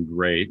Sox are doing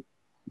great,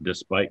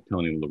 despite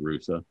Tony La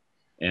Russa.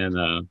 And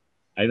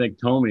I think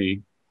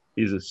Tomey,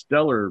 he's a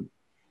stellar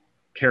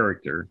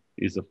character.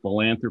 He's a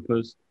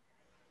philanthropist.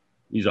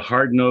 He's a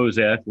hard-nosed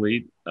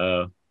athlete.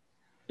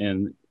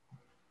 And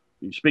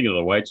speaking of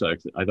the White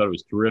Sox, I thought it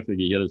was terrific.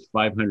 He hit his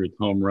 500th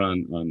home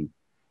run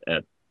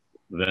at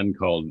then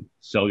called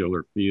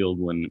Cellular Field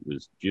when it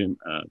was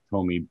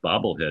Tomey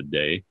Bobblehead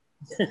Day.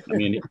 I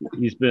mean,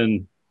 he's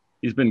been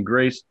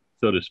graced,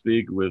 so to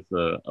speak, with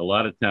a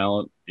lot of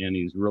talent, and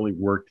he's really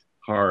worked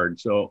hard.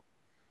 So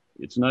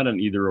it's not an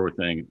either-or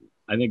thing.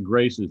 I think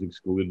Grace is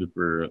excluded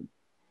for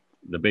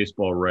the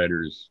baseball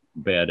writers'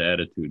 bad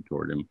attitude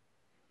toward him.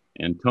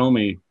 And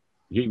Tomey,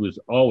 he was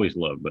always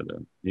loved by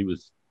them. He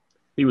was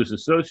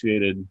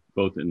associated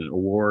both in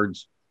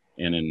awards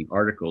and in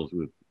articles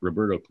with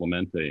Roberto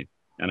Clemente,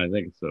 and I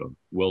think it's a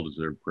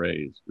well-deserved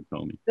praise for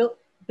Tomey.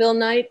 Bill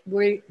Knight,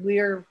 we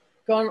are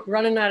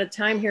running out of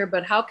time here,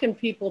 but how can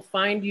people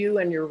find you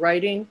and your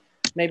writing?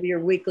 Maybe your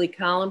weekly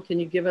column. Can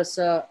you give us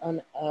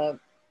an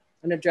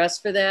address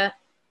for that?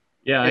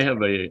 Yeah,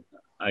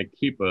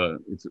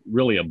 it's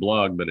really a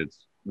blog, but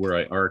it's where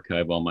I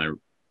archive all my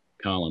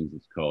columns.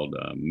 It's called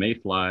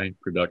Mayfly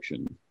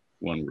Productions,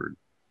 one word,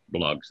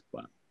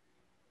 blogspot.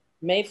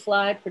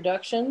 Mayfly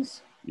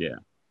Productions? Yeah.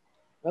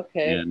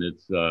 Okay. And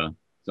it's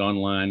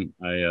online.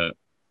 I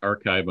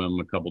archive them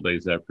a couple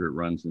days after it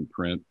runs in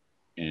print.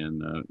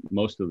 And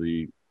most of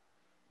the,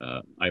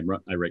 I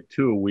write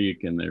 2 a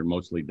week, and they're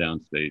mostly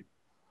downstate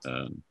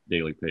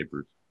daily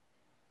papers.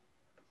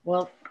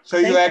 Well, so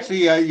you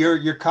actually,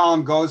 your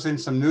column goes in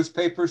some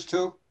newspapers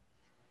too?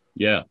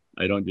 Yeah,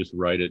 I don't just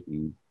write it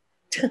and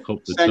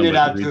hope that send it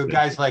out to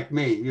guys like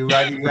me. You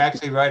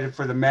actually write it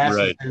for the masses,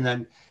 right. And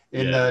then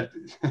in the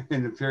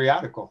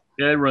periodical.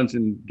 Yeah, it runs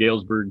in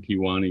Galesburg,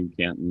 Kewanee,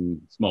 Canton,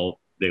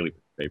 small daily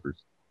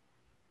papers.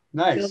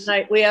 Nice.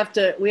 We have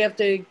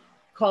to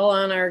call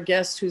on our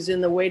guest who's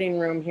in the waiting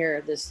room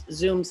here. This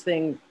Zoom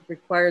thing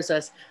requires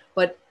us.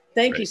 But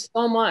thank you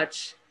so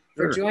much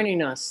for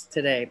joining us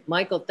today.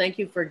 Michael, thank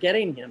you for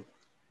getting him.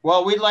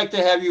 Well, we'd like to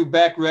have you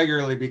back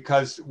regularly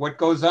because what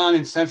goes on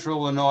in Central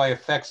Illinois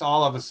affects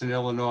all of us in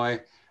Illinois,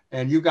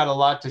 and you got a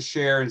lot to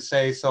share and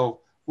say.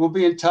 So we'll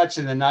be in touch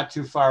and then not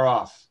too far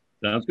off.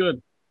 Sounds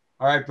good.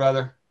 All right,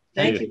 brother.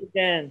 Thank you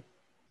again.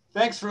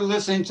 Thanks for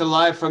listening to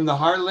Live from the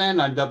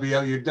Heartland on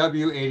WLUW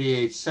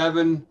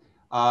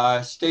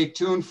 88.7. Stay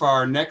tuned for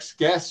our next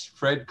guest,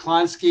 Fred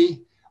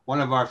Klonsky,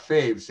 one of our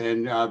faves.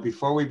 And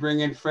before we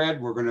bring in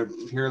Fred, we're going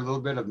to hear a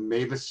little bit of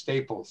Mavis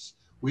Staples.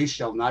 We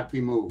Shall Not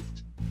Be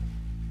Moved.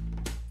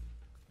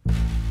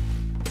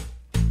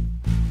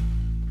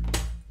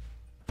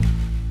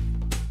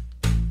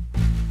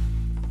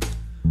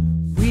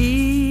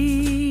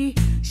 We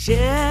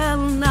shall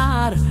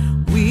not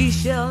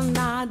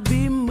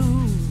be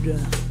moved.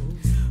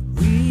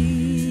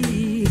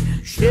 We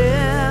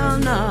shall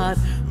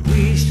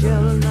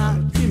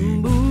not be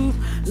moved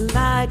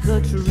like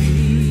a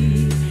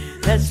tree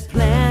that's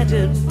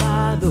planted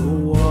by the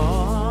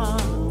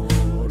water.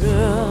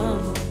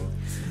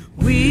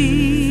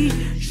 We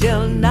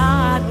shall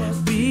not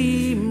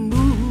be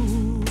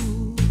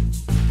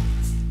moved.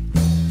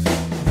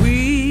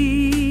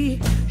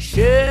 We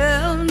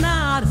shall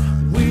not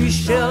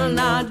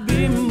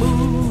be moved.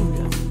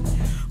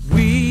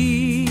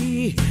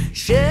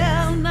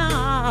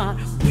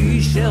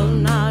 We shall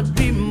not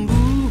be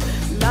moved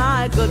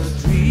like a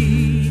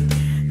tree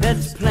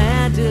that's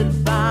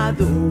planted by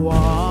the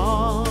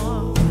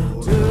water.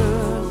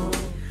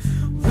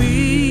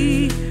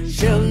 We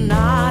shall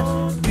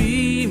not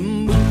be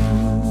moved.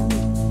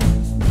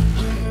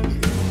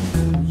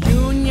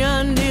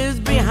 Union is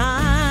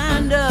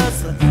behind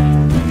us.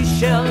 We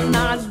shall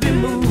not be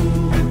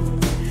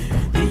moved.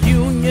 The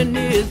union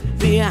is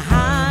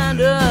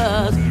behind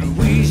us.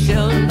 We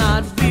shall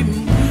not be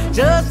moved.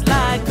 Just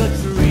like a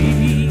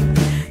tree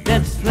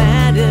that's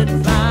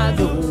planted by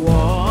the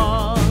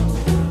water.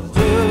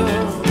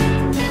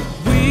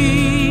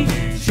 We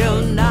shall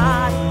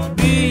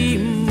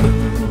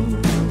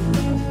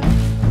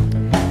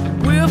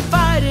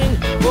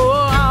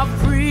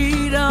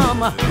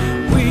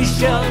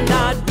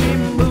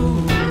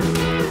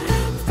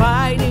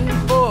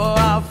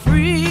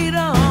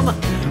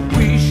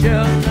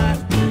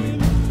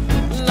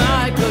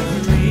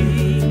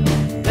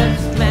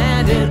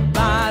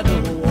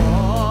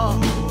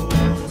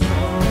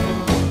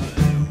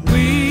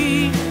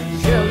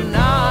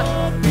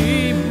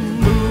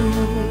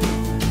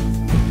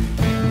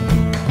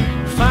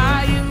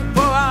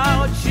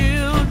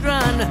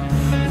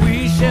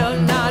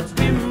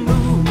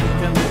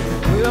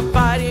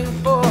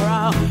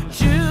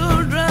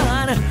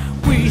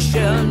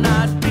shall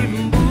not be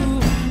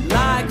moved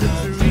like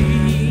a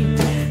tree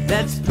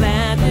that's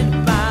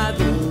planted by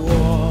the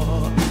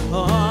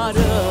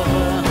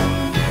water.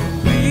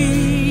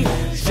 We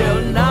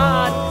shall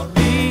not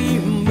be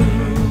moved.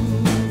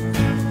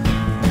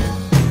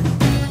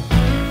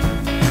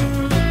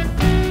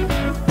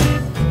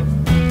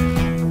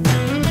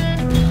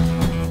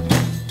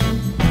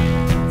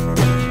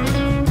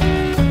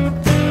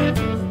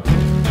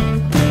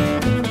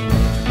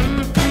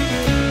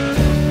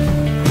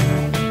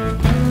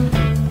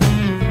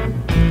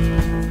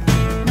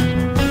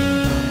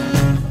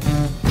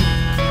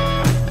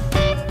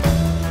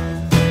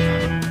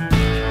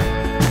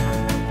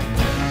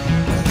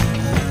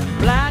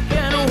 Black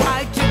and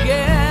white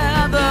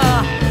together,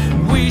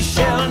 we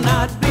shall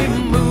not be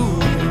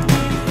moved.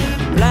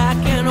 Black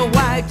and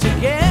white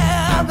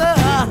together,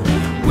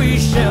 we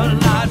shall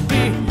not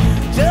be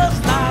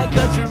just like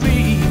a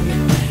tree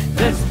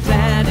that's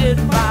planted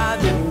by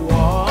the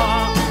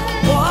water.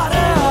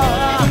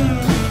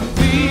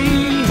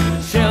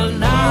 We shall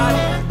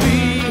not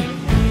be,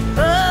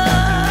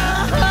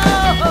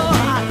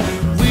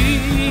 we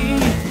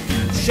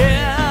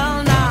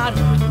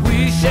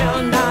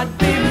shall not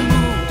be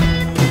moved.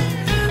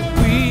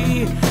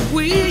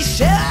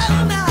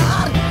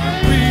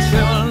 We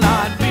shall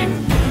not be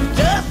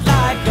just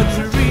like a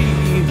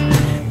tree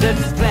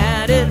that's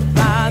planted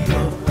by the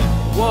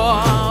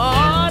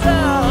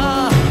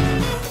water.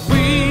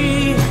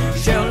 We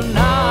shall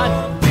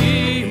not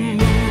be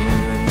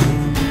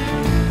moved.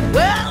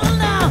 Well,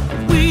 now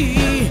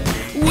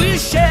we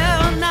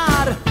shall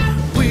not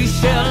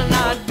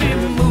be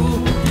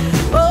moved.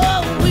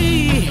 Oh,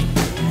 we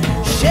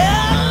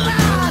shall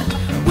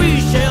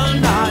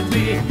not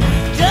be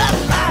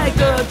just like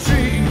a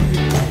tree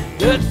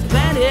that's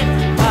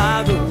planted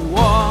by the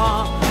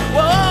water.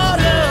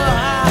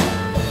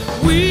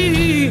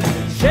 We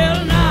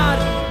shall not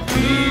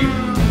be.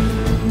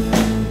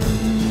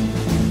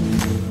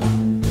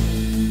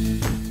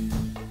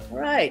 All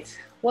right,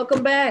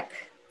 welcome back.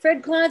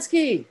 Fred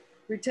Klonsky,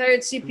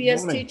 retired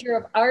CPS morning. teacher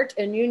of art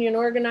and union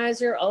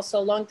organizer,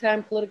 also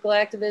longtime political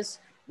activist,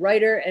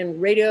 writer,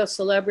 and radio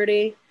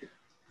celebrity.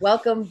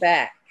 Welcome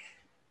back.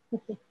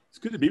 It's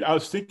good to be. I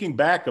was thinking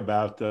back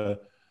about the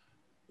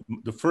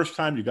first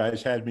time you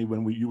guys had me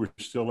when you were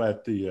still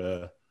at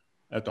the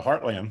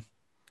Heartland,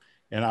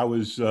 and I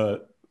was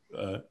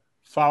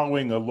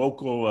following a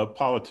local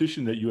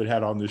politician that you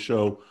had on the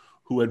show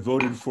who had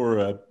voted for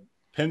a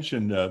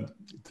pension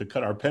to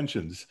cut our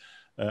pensions.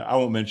 I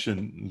won't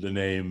mention the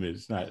name;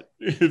 it's not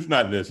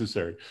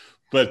necessary.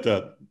 But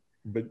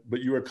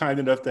you were kind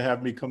enough to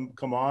have me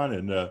come on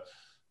and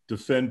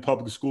defend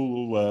public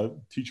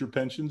school teacher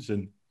pensions,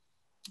 and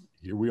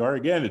here we are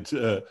again. It's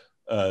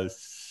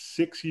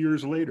 6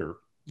 years later.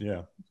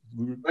 Yeah.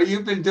 Well,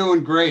 you've been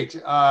doing great.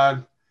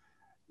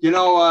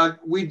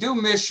 We do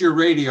miss your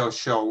radio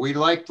show. We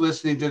liked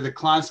listening to the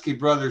Klonsky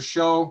Brothers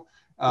show.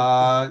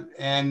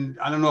 And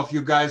I don't know if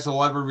you guys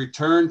will ever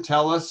return.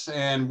 Tell us.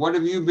 And what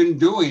have you been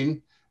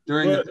doing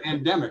during the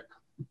pandemic?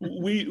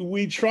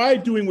 We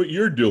tried doing what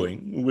you're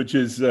doing, which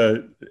is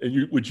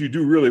which you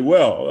do really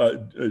well,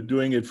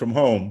 doing it from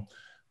home.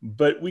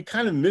 But we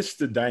kind of missed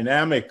the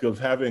dynamic of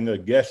having a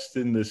guest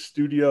in the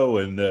studio,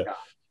 and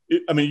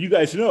you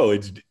guys know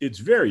it's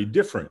very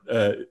different.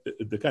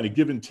 The kind of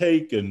give and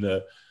take, and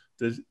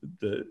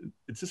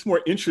it's just more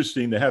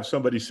interesting to have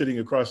somebody sitting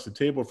across the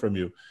table from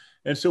you.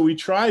 And so we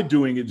tried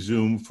doing it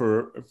Zoom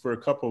for a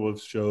couple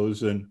of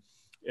shows, and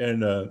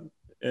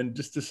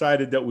just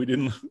decided that we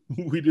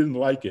didn't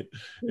like it,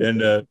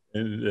 and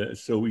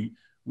so we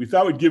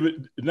thought we'd give it,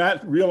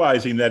 not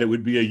realizing that it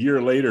would be a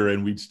year later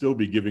and we'd still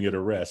be giving it a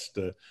rest.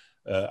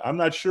 I'm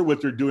not sure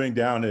what they're doing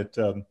down at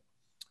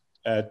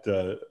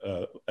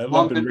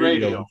London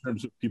Radio in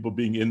terms of people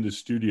being in the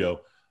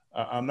studio.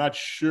 I'm not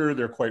sure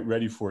they're quite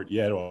ready for it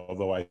yet,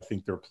 although I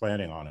think they're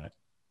planning on it.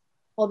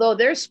 Although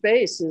their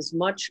space is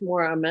much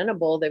more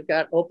amenable. They've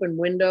got open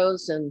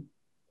windows and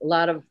a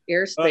lot of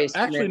airspace.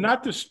 Actually,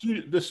 not the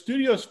studio. The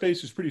studio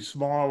space is pretty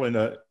small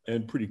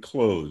and pretty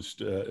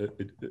closed.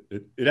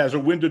 It has a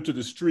window to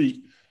the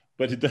street,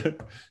 but it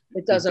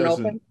doesn't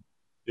open.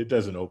 It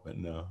doesn't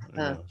open. No.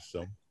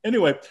 So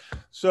anyway,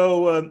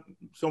 so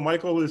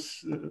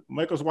Michael's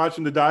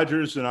watching the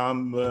Dodgers, and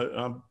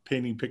I'm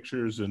painting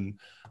pictures, and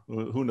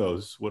who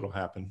knows what'll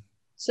happen.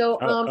 So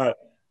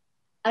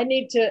I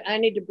need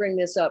to bring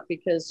this up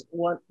because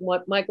what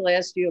Michael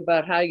asked you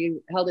about how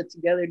you held it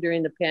together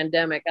during the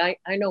pandemic, I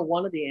know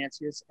one of the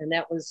answers, and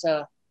that was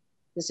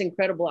this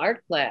incredible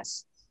art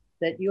class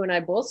that you and I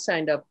both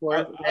signed up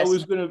for.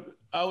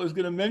 I was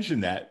gonna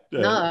mention that.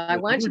 No, I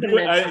want you to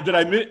mention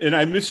that.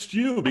 I missed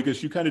you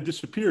because you kind of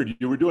disappeared.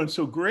 You were doing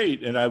so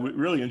great, and I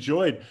really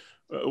enjoyed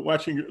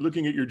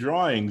looking at your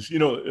drawings.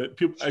 People.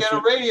 You got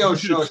a radio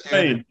show.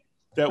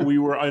 That we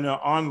were on an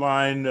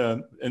online,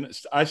 and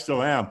I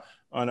still am,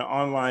 on an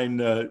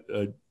online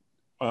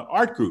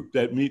art group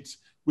that meets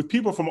with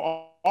people from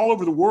all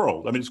over the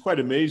world. I mean, it's quite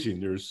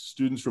amazing. There's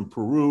students from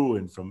Peru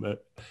and from,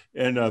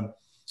 and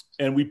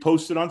we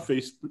post it on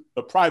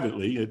Facebook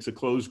privately. It's a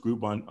closed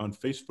group on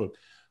Facebook.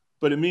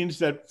 but it means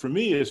that for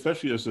me,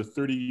 especially as a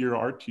 30-year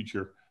art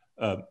teacher,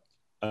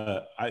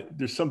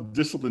 there's some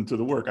discipline to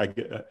the work.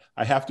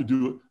 I have to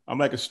do. I'm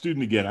like a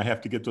student again. I have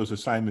to get those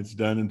assignments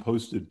done and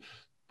posted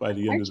by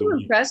the end of the week.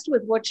 Aren't you impressed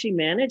with what she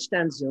managed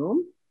on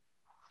Zoom?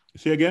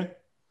 Say again?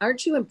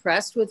 Aren't you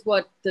impressed with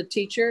what the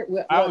teacher,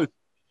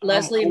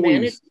 Leslie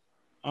managed?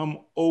 I'm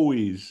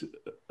always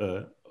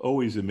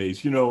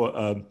amazed.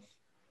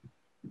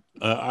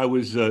 I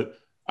was,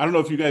 I don't know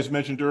if you guys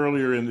mentioned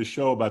earlier in the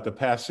show about the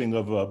passing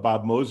of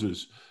Bob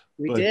Moses.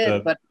 We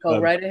did, but go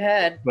right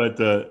ahead.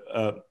 But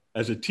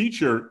as a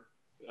teacher,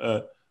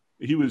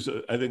 he was,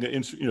 I think,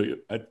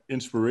 an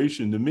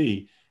inspiration to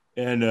me.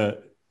 And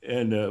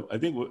I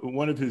think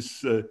one of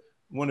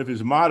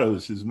his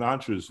mottos, his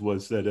mantras,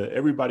 was that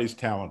everybody's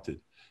talented.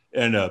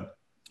 And I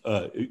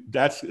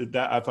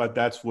thought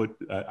that's what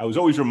I was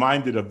always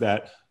reminded of,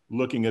 that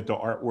looking at the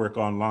artwork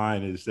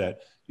online, is that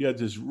you had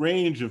this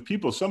range of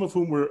people, some of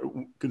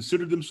whom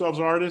considered themselves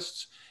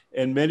artists,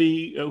 and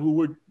many who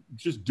were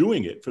just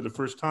doing it for the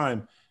first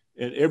time,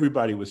 and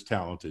everybody was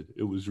talented.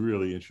 It was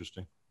really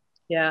interesting.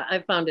 Yeah, I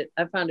found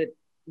it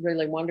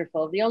really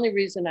wonderful. The only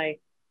reason I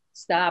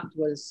stopped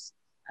was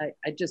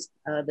I just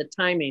the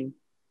timing.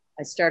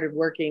 I started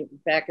working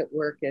back at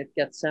work at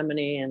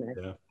Gethsemane,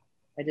 and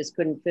I just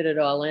couldn't fit it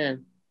all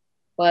in.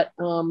 But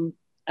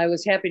I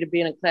was happy to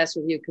be in a class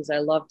with you because I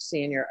loved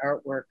seeing your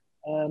artwork.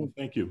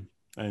 Thank you.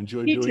 I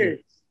enjoyed doing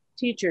it.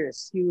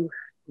 Teachers,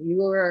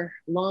 your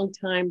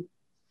longtime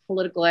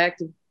political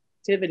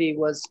activity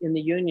was in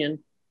the union.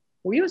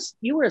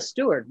 You were a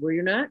steward, were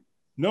you not?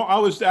 No, I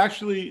was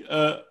actually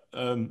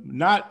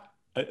not.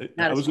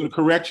 I was going to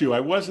correct you. I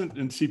wasn't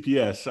in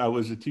CPS. I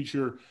was a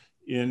teacher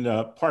in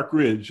Park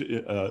Ridge.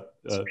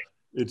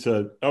 It's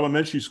an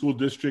elementary school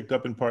district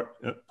up in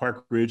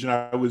Park Ridge, and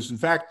I was, in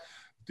fact,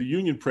 the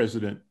union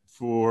president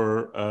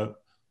for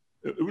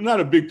not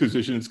a big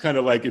position. It's kind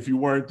of like if you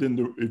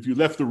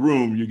left the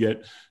room,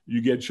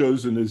 you get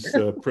chosen as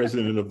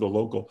president of the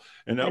local,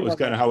 and that was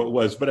kind of how it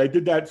was. But I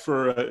did that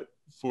for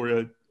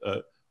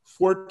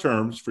 4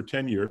 terms for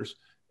 10 years,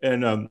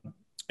 and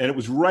it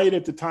was right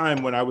at the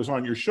time when I was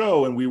on your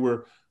show, and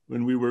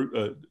when we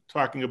were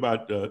talking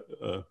about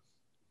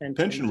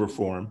pension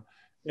reform.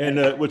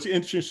 And what's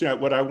interesting,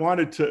 what I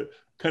wanted to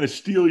kind of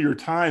steal your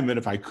time, and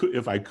if I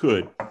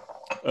could,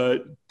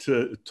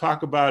 to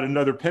talk about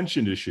another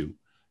pension issue.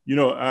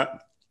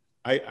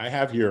 I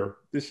have here,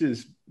 this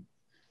is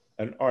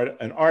an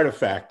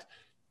artifact.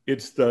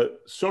 It's the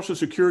Social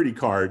Security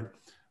card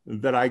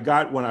that I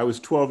got when I was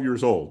 12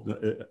 years old.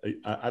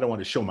 I don't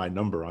want to show my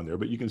number on there,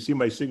 but you can see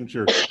my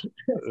signature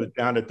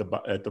down at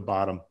the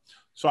bottom.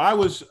 So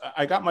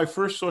I got my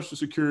first Social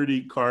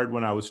Security card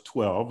when I was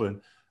 12,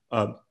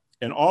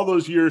 and all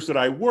those years that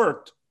I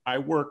worked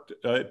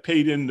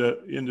paid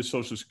into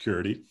Social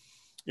Security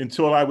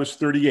until I was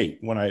 38,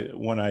 when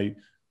I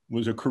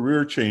was a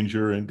career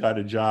changer and got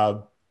a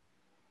job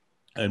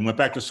and went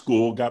back to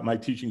school, got my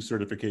teaching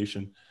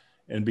certification,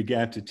 and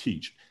began to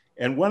teach.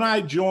 And when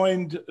I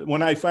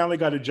finally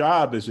got a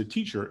job as a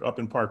teacher up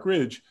in Park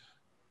Ridge,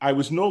 I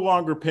was no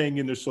longer paying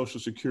into Social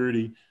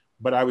Security,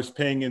 but I was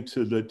paying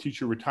into the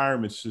teacher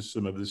retirement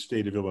system of the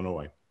state of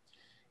Illinois.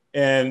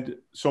 And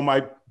so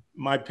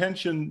my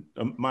pension,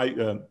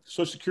 my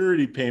Social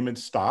Security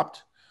payments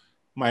stopped.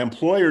 My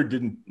employer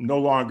no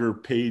longer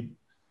paid.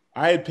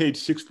 I had paid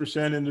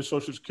 6% into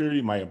Social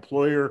Security. My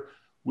employer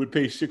would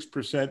pay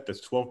 6%.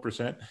 That's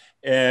 12%.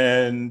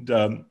 And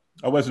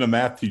I wasn't a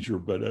math teacher,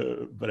 but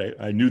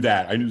I knew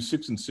that. I knew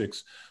 6 and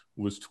 6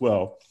 was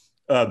 12.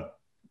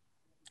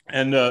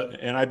 And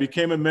I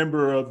became a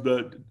member of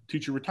the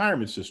teacher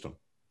retirement system.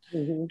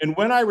 Mm-hmm. And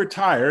when I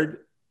retired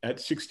at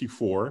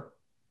 64,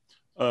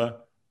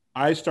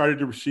 I started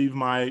to receive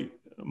my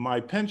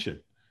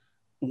pension.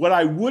 What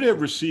I would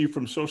have received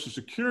from Social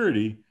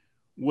Security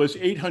was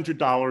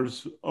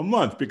 $800 a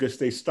month, because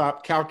they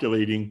stopped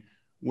calculating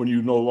when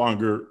you no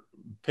longer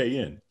pay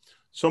in.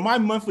 So my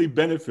monthly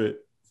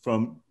benefit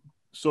from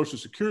Social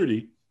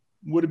Security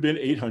would have been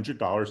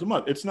 $800 a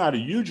month. It's not a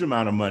huge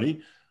amount of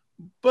money,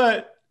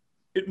 but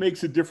it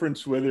makes a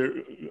difference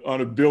whether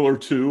on a bill or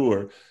two,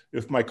 or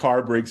if my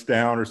car breaks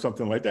down or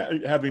something like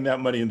that. Having that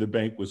money in the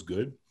bank was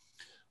good.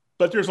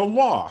 But there's a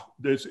law.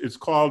 It's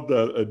called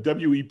the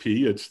WEP.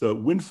 It's the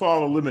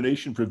Windfall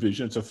Elimination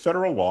Provision. It's a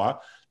federal law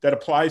that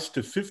applies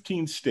to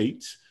 15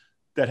 states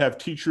that have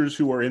teachers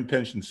who are in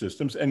pension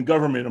systems and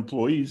government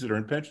employees that are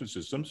in pension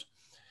systems.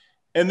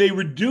 And they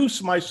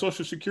reduce my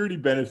Social Security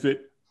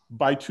benefit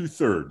by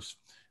 2/3,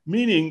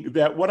 meaning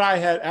that what I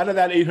had out of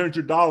that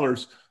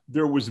 $800,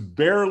 there was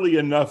barely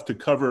enough to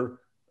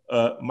cover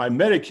my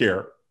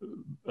Medicare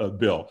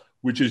bill,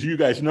 which, as you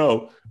guys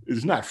know,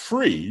 is not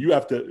free.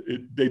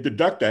 They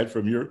deduct that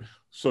from your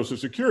Social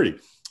Security.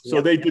 So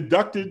They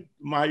deducted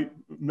my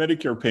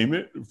Medicare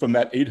payment from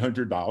that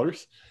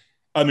 $800.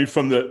 I mean,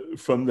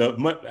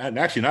 and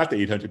actually not the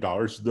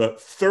 $800, the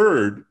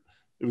third,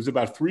 it was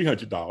about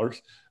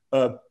 $300,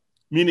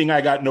 meaning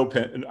I got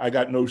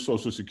no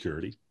Social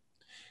Security.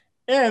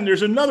 And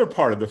there's another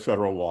part of the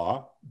federal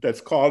law that's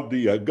called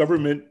the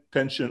government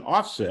pension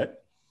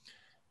offset.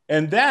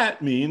 And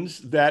that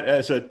means that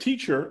as a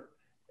teacher,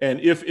 and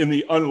if in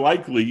the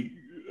unlikely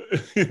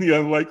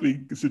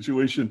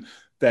situation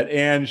that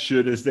Anne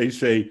should, as they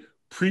say,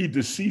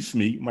 predecease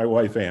me, my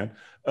wife Anne,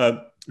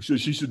 so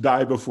she should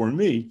die before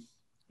me,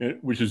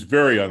 which is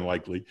very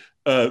unlikely.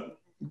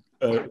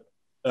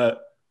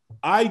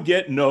 I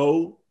get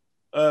no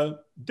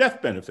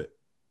death benefit.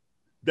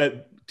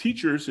 That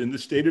teachers in the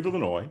state of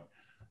Illinois,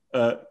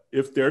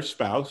 if their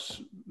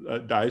spouse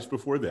dies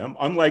before them,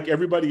 unlike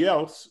everybody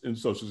else in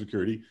Social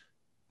Security,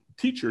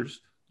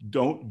 teachers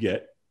don't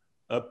get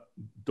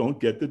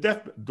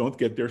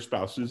their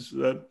spouse's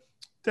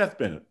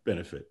death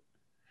benefit.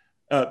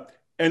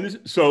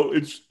 And so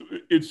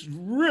it's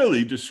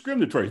really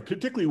discriminatory,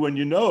 particularly when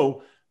you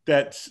know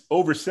that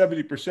over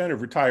 70%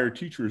 of retired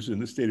teachers in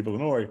the state of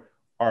Illinois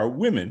are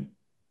women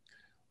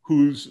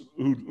whose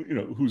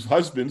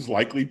husbands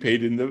likely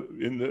paid in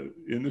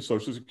the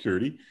Social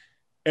Security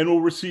and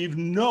will receive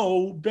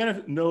no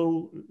death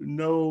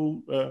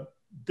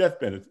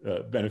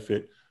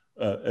benefit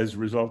as a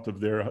result of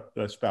their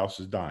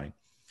spouses dying.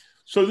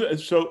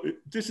 So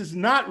this is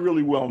not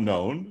really well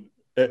known.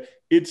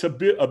 It's a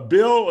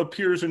bill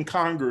appears in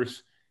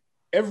Congress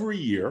every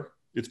year.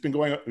 It's been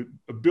going on.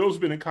 A bill's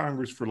been in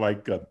Congress for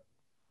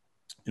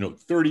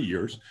 30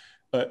 years.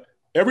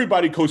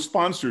 Everybody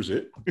co-sponsors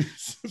it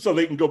so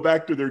they can go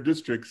back to their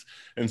districts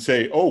and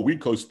say, oh, we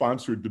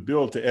co-sponsored the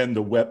bill to end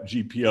the WEP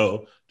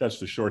GPO. That's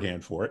the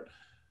shorthand for it.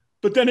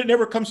 But then it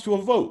never comes to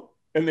a vote,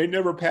 and they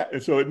never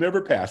so it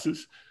never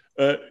passes.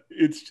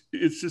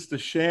 It's just a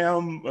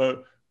sham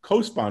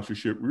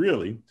co-sponsorship,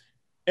 really.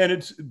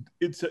 And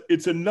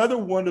it's another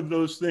one of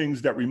those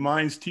things that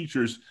reminds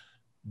teachers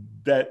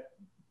that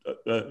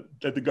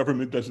the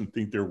government doesn't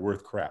think they're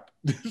worth crap.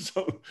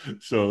 So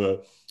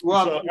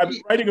I've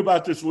been writing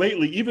about this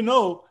lately, even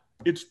though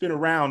it's been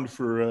around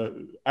for.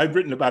 I've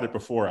written about it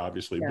before,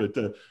 obviously,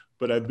 yeah.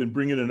 But I've been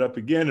bringing it up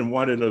again and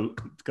wanted to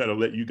kind of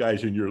let you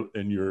guys and your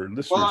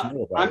listeners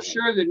know about it. I'm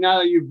sure that now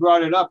that you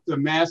brought it up, the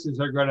masses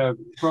are going to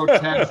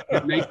protest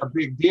and make a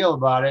big deal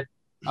about it.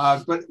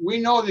 But we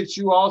know that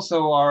you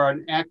also are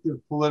an active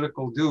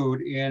political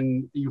dude,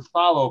 and you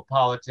follow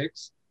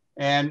politics.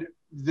 And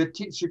the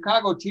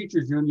Chicago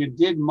Teachers Union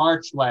did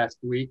march last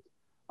week,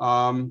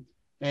 and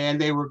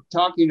they were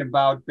talking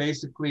about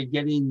basically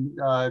getting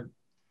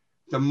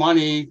the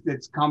money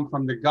that's come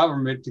from the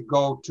government to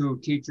go to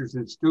teachers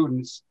and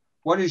students.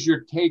 What is your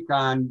take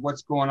on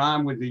what's going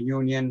on with the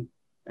union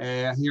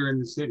here in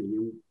the city?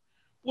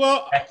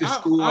 Well, back to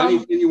school,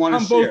 anything you want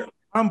to share?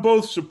 I'm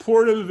both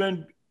supportive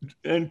and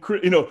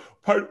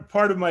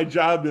part of my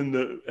job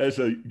as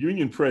a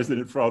union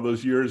president for all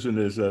those years and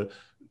as a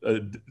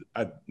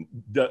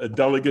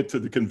delegate to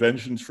the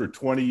conventions for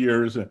 20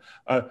 years.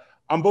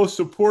 I'm both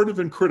supportive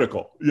and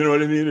critical. You know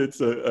what I mean? It's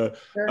sure.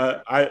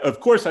 Of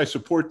course, I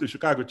support the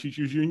Chicago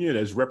Teachers Union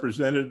as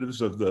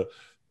representatives of the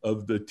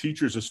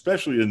teachers,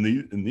 especially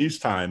in these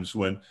times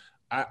when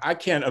I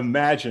can't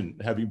imagine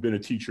having been a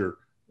teacher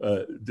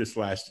this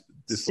last.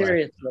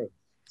 Seriously.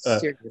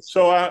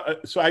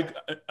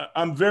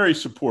 I'm very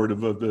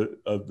supportive of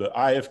the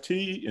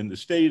IFT in the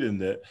state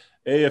and the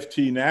AFT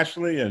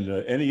nationally and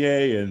the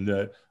NEA and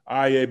the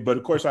IA, but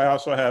of course I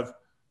also have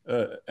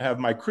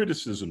my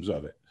criticisms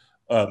of it.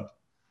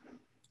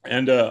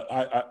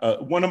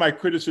 One of my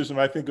criticism,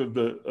 I think, of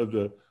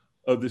the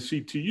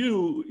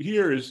CTU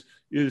here is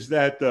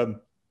that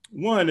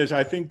one is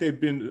I think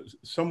they've been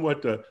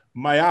somewhat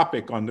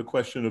myopic on the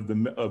question of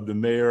the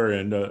mayor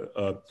and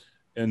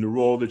the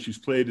role that she's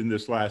played in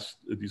these last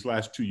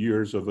 2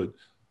 years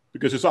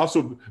because it's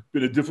also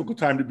been a difficult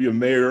time to be a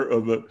mayor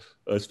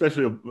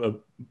especially a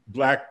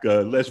Black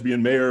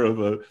lesbian mayor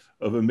of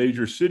a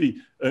major city.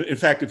 In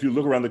fact, if you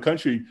look around the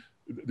country,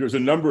 there's a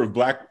number of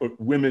Black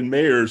women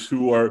mayors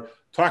who are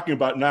talking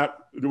about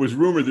there was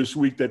rumor this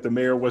week that the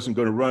mayor wasn't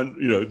going to run,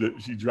 that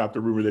she dropped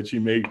a rumor that she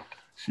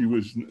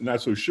was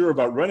not so sure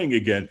about running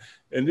again.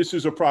 And this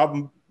is a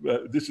problem.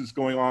 This is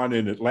going on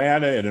in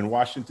Atlanta and in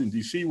Washington,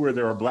 D.C., where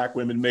there are Black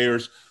women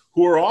mayors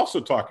who are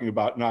also talking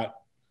about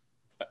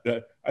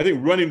I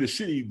think running the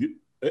city,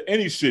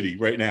 any city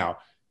right now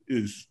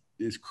is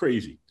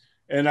crazy.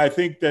 And I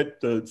think that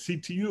the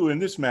CTU in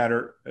this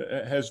matter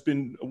has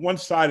been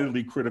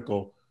one-sidedly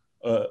critical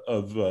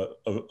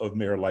of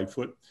Mayor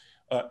Lightfoot.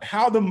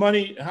 How the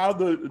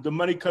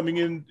money coming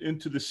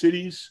into the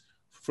cities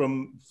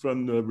from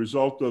the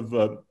result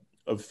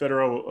of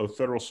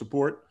federal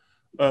support,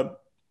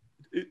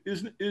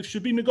 it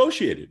should be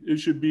negotiated. It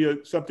should be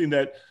something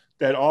that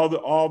all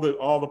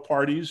the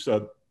parties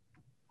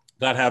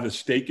that have a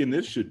stake in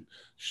this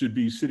should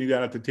be sitting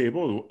down at the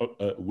table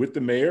with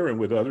the mayor and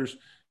with others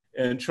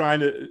and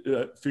trying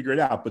to figure it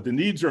out. But the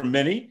needs are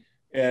many,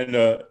 and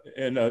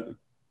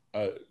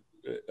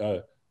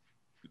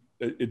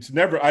it's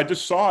never. I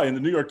just saw in the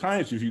New York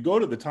Times. If you go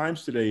to the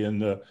Times today, in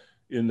the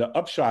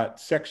upshot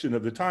section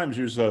of the Times,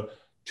 there's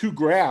two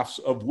graphs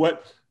of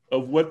what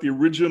the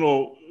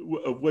original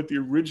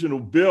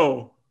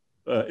bill,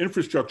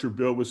 infrastructure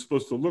bill, was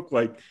supposed to look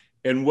like,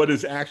 and what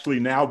is actually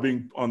now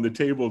being on the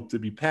table to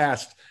be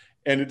passed.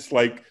 And it's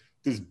like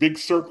this big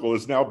circle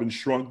has now been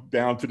shrunk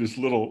down to this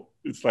little,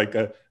 it's like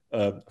a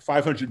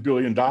 $500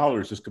 billion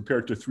as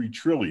compared to $3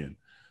 trillion.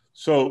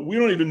 So we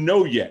don't even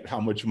know yet how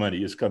much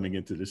money is coming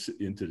into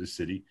the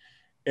city.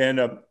 And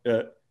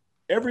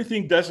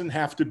everything doesn't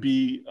have to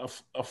be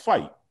a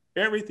fight.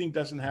 Everything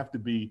doesn't have to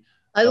be.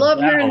 I love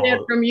hearing that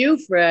from you,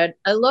 Fred.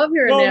 I love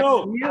hearing that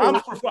from you. I'm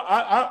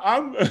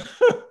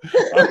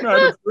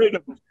not afraid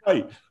of a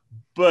fight,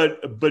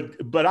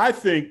 but I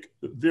think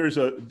there's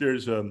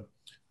a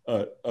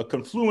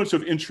confluence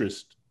of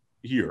interest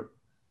here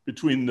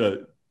between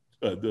the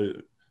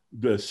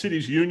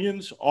city's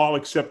unions, all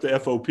except the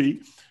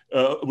FOP,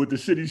 with the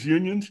city's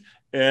unions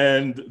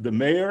and the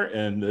mayor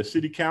and the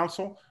city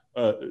council.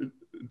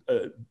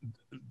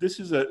 This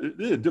is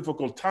a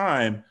difficult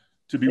time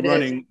to be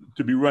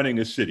running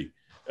a city.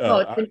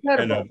 It's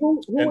incredible. Who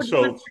would want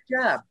your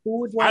job? Who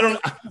would want?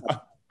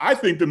 I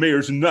think the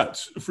mayor's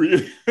nuts for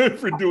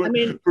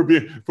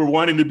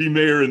wanting to be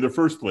mayor in the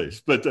first place.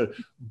 But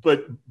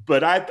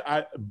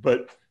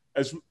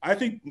I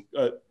think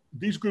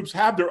these groups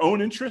have their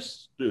own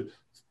interests. The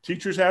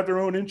teachers have their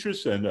own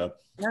interests, and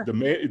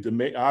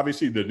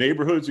obviously the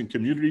neighborhoods and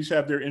communities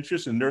have their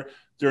interests, and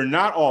they're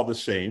not all the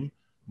same.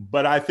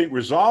 But I think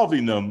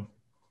resolving them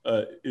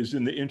is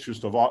in the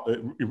interest of all,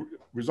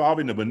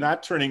 resolving them and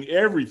not turning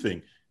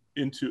everything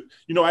into,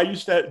 I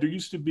used to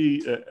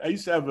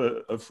have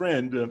a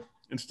friend,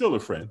 and still a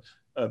friend,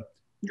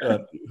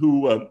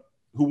 who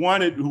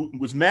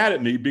was mad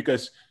at me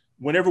because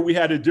whenever we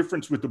had a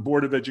difference with the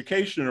Board of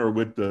Education or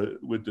with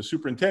the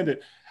superintendent,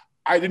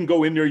 I didn't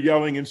go in there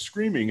yelling and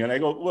screaming. And I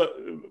go, well,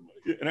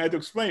 and I had to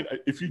explain,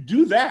 if you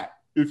do that,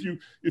 if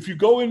you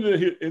go into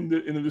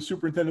the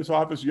superintendent's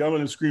office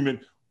yelling and screaming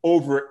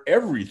over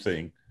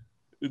everything,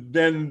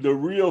 then the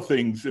real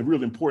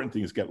important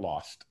things get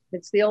lost.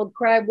 It's the old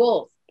cry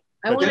wolf.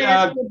 I want to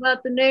ask you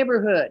about the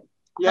neighborhood.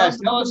 Yes,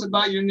 tell us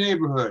about your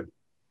neighborhood.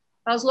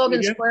 How's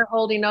Logan Square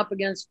holding up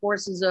against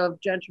forces of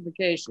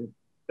gentrification?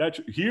 That's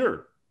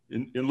here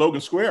in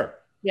Logan Square.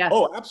 Yeah.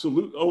 Oh,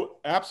 absolutely. Oh,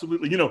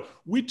 absolutely.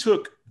 We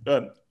took,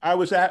 I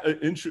was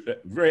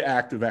very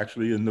active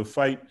actually in the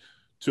fight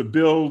to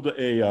build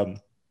a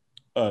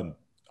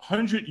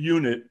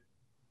 100-unit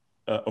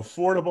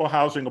affordable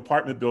housing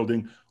apartment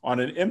building on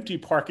an empty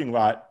parking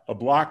lot a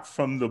block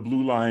from the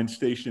Blue Line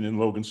station in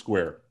Logan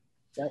Square.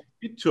 Yep.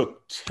 It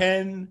took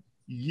 10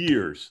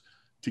 years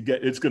to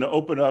get, it's going to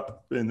open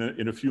up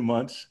in a few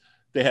months.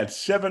 They had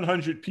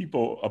 700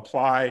 people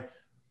apply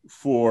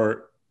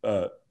for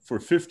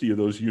 50 of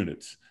those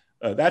units.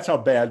 That's how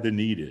bad the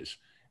need is.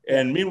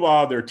 And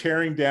meanwhile, they're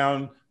tearing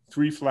down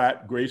 3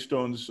 flat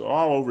graystones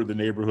all over the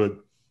neighborhood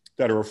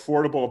that are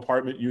affordable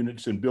apartment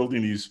units and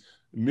building these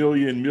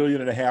 $1.5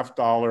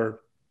 million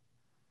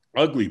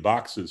ugly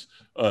boxes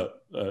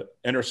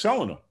and are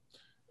selling them.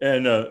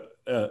 And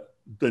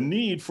the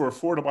need for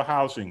affordable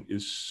housing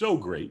is so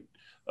great.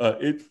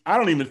 I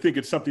don't even think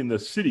it's something the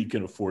city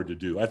can afford to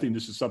do. I think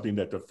this is something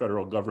that the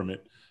federal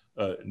government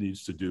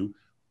needs to do.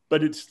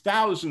 But it's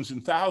thousands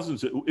and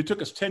thousands. It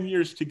took us 10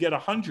 years to get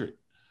 100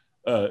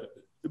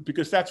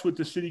 because that's what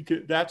the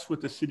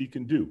city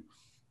can do.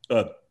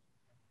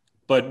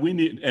 But we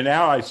need, and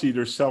now I see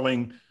the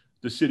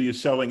city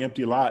is selling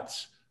empty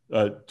lots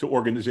to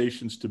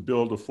organizations to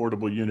build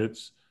affordable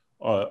units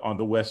on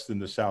the west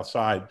and the south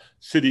side.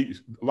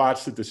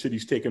 Lots that the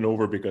city's taken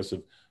over because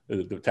of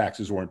the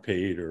taxes weren't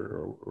paid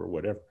or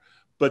whatever.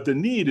 But the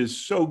need is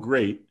so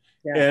great,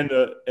 and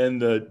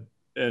the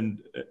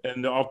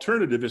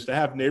alternative is to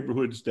have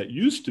neighborhoods that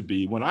used to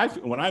be when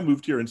I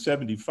moved here in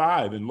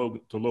 '75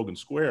 to Logan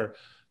Square.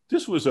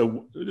 This was a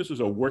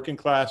working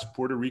class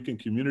Puerto Rican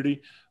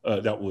community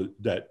that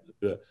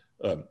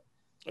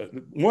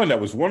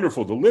was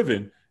wonderful to live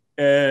in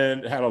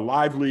and had a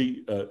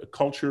lively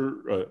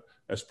culture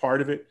as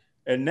part of it.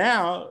 And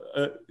now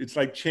it's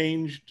like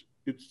changed.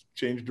 It's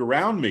changed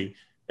around me,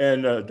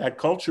 and that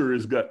culture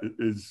is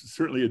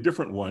certainly a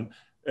different one.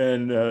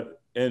 And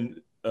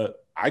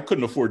I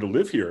couldn't afford to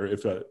live here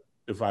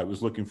if I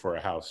was looking for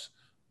a house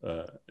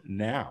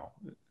now.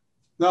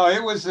 No,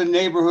 it was the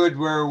neighborhood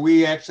where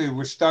we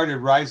actually started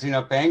rising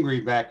up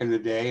angry back in the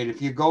day. And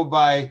if you go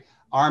by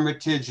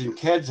Armitage and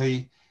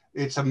Kedzie,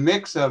 it's a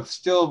mix of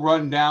still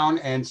run down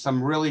and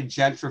some really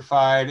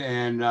gentrified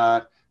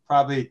and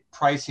probably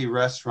pricey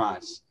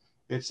restaurants.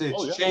 It's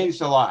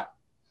changed a lot.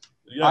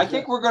 Yeah, I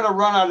think we're going to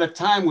run out of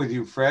time with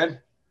you, Fred.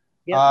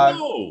 Yeah.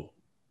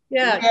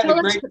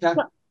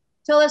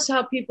 Tell us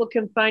how people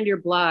can find your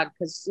blog,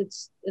 because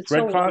it's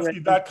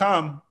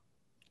FredKlonsky.com.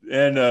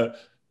 And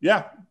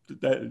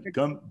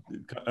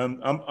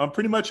I'm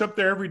pretty much up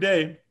there every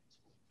day.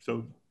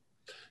 So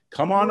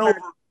come on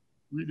over,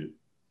 read it.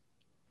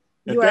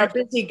 And you are a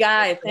busy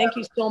guy. Thank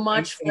you so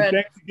much, Fred.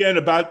 And thanks again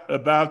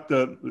about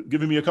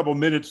giving me a couple of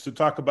minutes to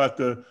talk about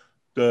the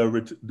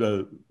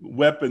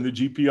WEP and the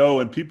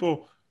GPO. And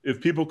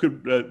if people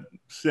could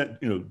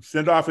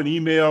send off an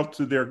email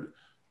to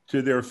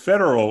their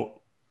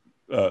federal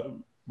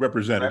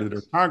representative,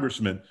 their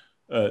congressman,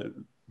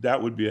 that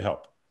would be a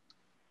help.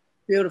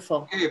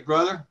 Beautiful. Hey,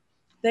 brother.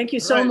 Thank you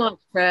so much,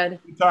 Fred.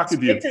 Good talking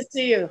to you. Good to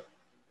see you.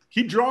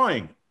 Keep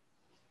drawing.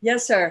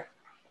 Yes, sir.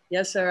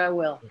 Yes, sir, I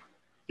will.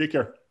 Take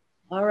care.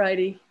 All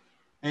righty.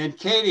 And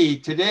Katie,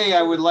 today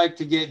I would like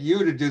to get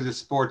you to do the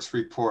sports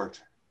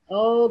report.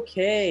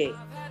 Okay.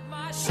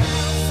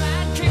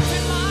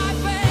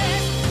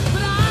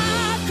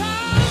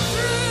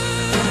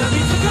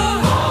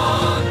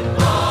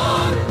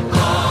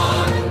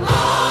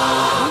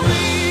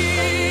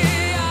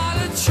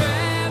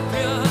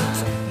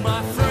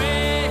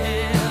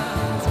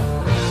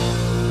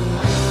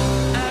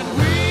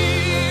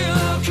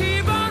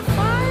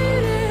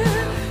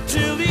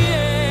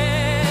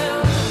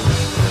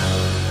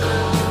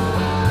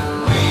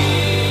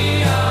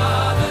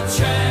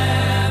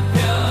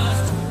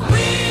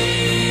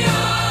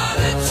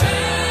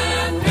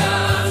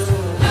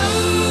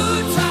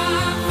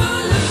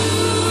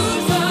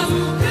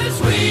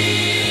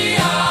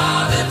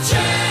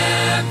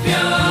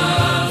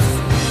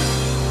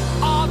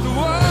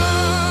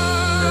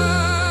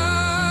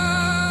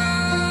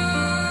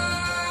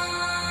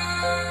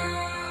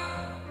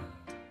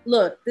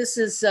 Look, this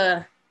is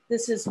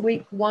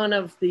week one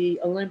of the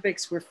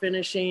Olympics we're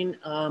finishing.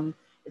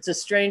 It's a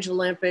strange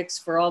Olympics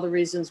for all the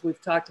reasons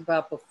we've talked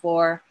about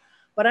before.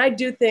 But I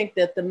do think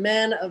that the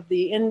men of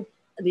the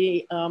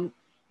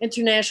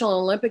International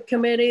Olympic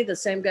Committee, the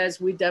same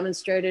guys we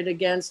demonstrated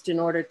against in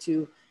order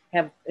to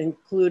have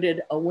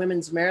included a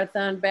women's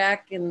marathon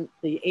back in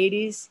the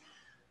 80s,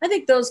 I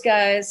think those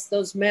guys,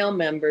 those male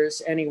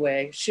members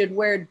anyway, should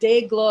wear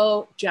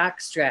day-glow jock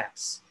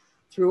straps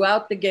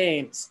throughout the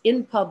games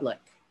in public.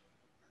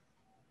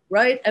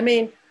 Right? I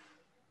mean,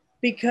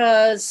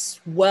 because,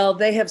 well,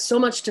 they have so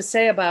much to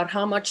say about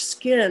how much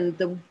skin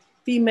the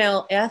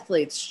female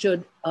athletes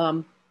should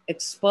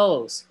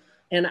expose.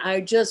 And I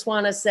just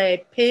want to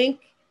say, Pink,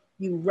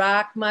 you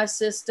rock, my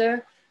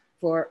sister,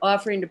 for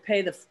offering to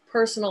pay the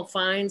personal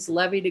fines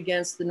levied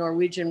against the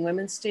Norwegian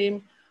women's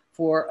team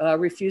for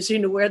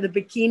refusing to wear the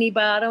bikini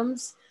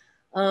bottoms.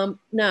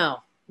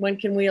 Now, when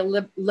can we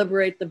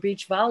liberate the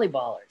beach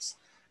volleyballers?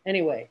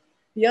 Anyway,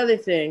 the other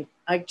thing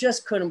I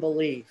just couldn't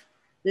believe,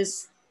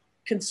 this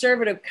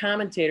conservative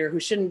commentator who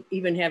shouldn't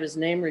even have his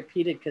name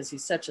repeated because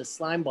he's such a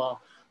slimeball,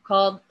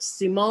 called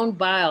Simone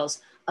Biles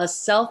a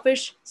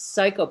selfish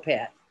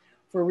psychopath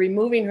for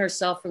removing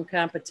herself from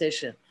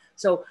competition.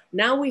 So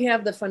now we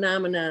have the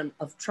phenomenon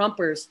of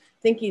Trumpers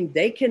thinking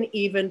they can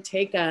even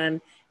take on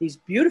these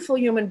beautiful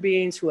human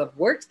beings who have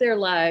worked their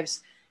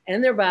lives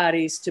and their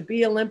bodies to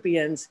be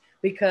Olympians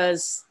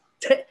because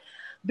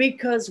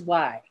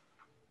why?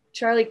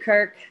 Charlie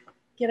Kirk,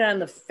 get on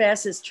the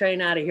fastest train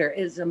out of here,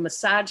 is a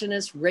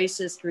misogynist,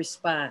 racist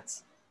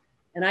response.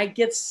 And I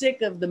get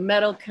sick of the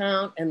medal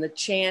count and the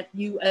chant,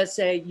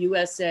 USA,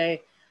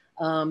 USA.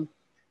 The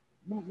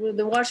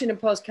Washington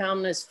Post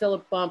columnist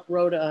Philip Bump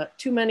wrote,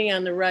 too many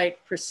on the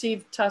right,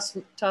 perceived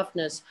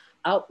toughness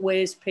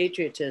outweighs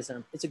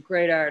patriotism. It's a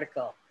great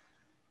article.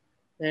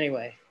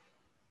 Anyway,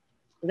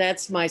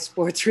 that's my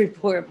sports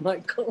report,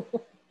 Michael.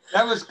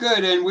 That was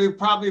good. And we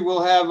probably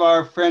will have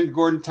our friend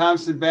Gordon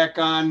Thompson back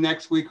on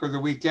next week or the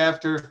week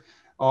after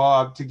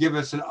to give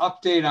us an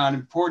update on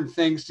important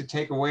things to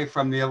take away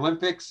from the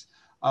Olympics.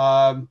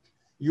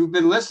 You've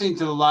been listening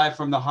to the Live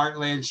from the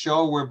Heartland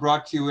show. We're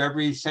brought to you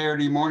every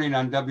Saturday morning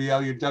on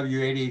WLUW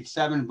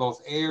 887,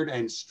 both aired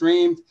and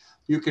streamed.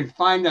 You can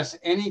find us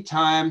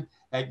anytime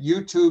at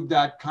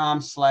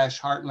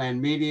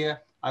youtube.com/heartlandmedia.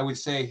 I would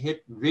say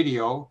hit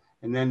video,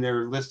 and then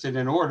they're listed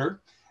in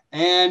order.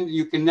 And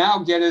you can now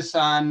get us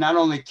on not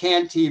only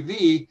CAN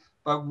TV,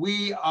 but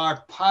we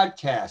are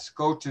podcasts.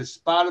 Go to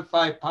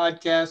Spotify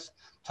podcasts,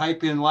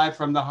 type in Live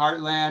from the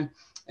Heartland,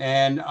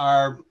 and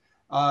our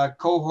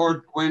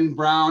cohort Gwen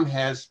Brown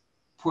has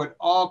put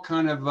all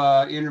kind of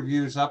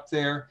interviews up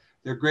there.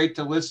 They're great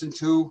to listen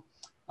to.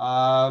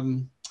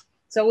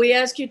 So we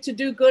ask you to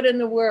do good in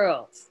the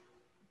world.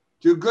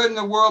 Do good in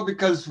the world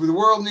because the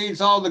world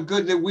needs all the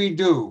good that we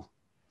do.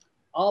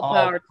 All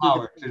power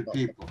to the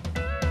people.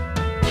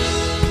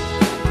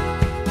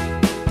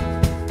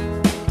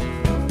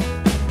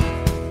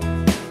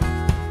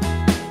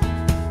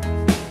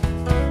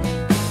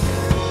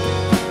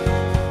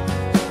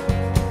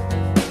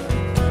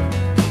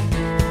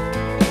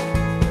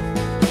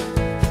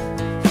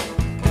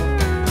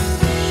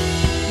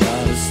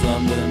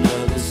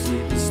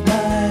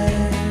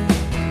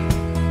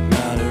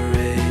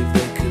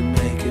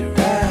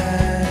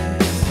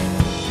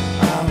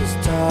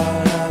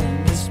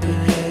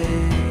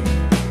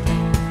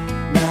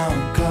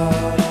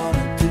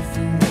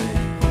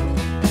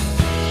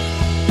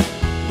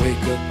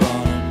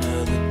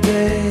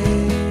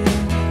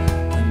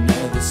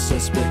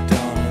 Suspect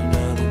on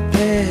another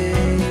page.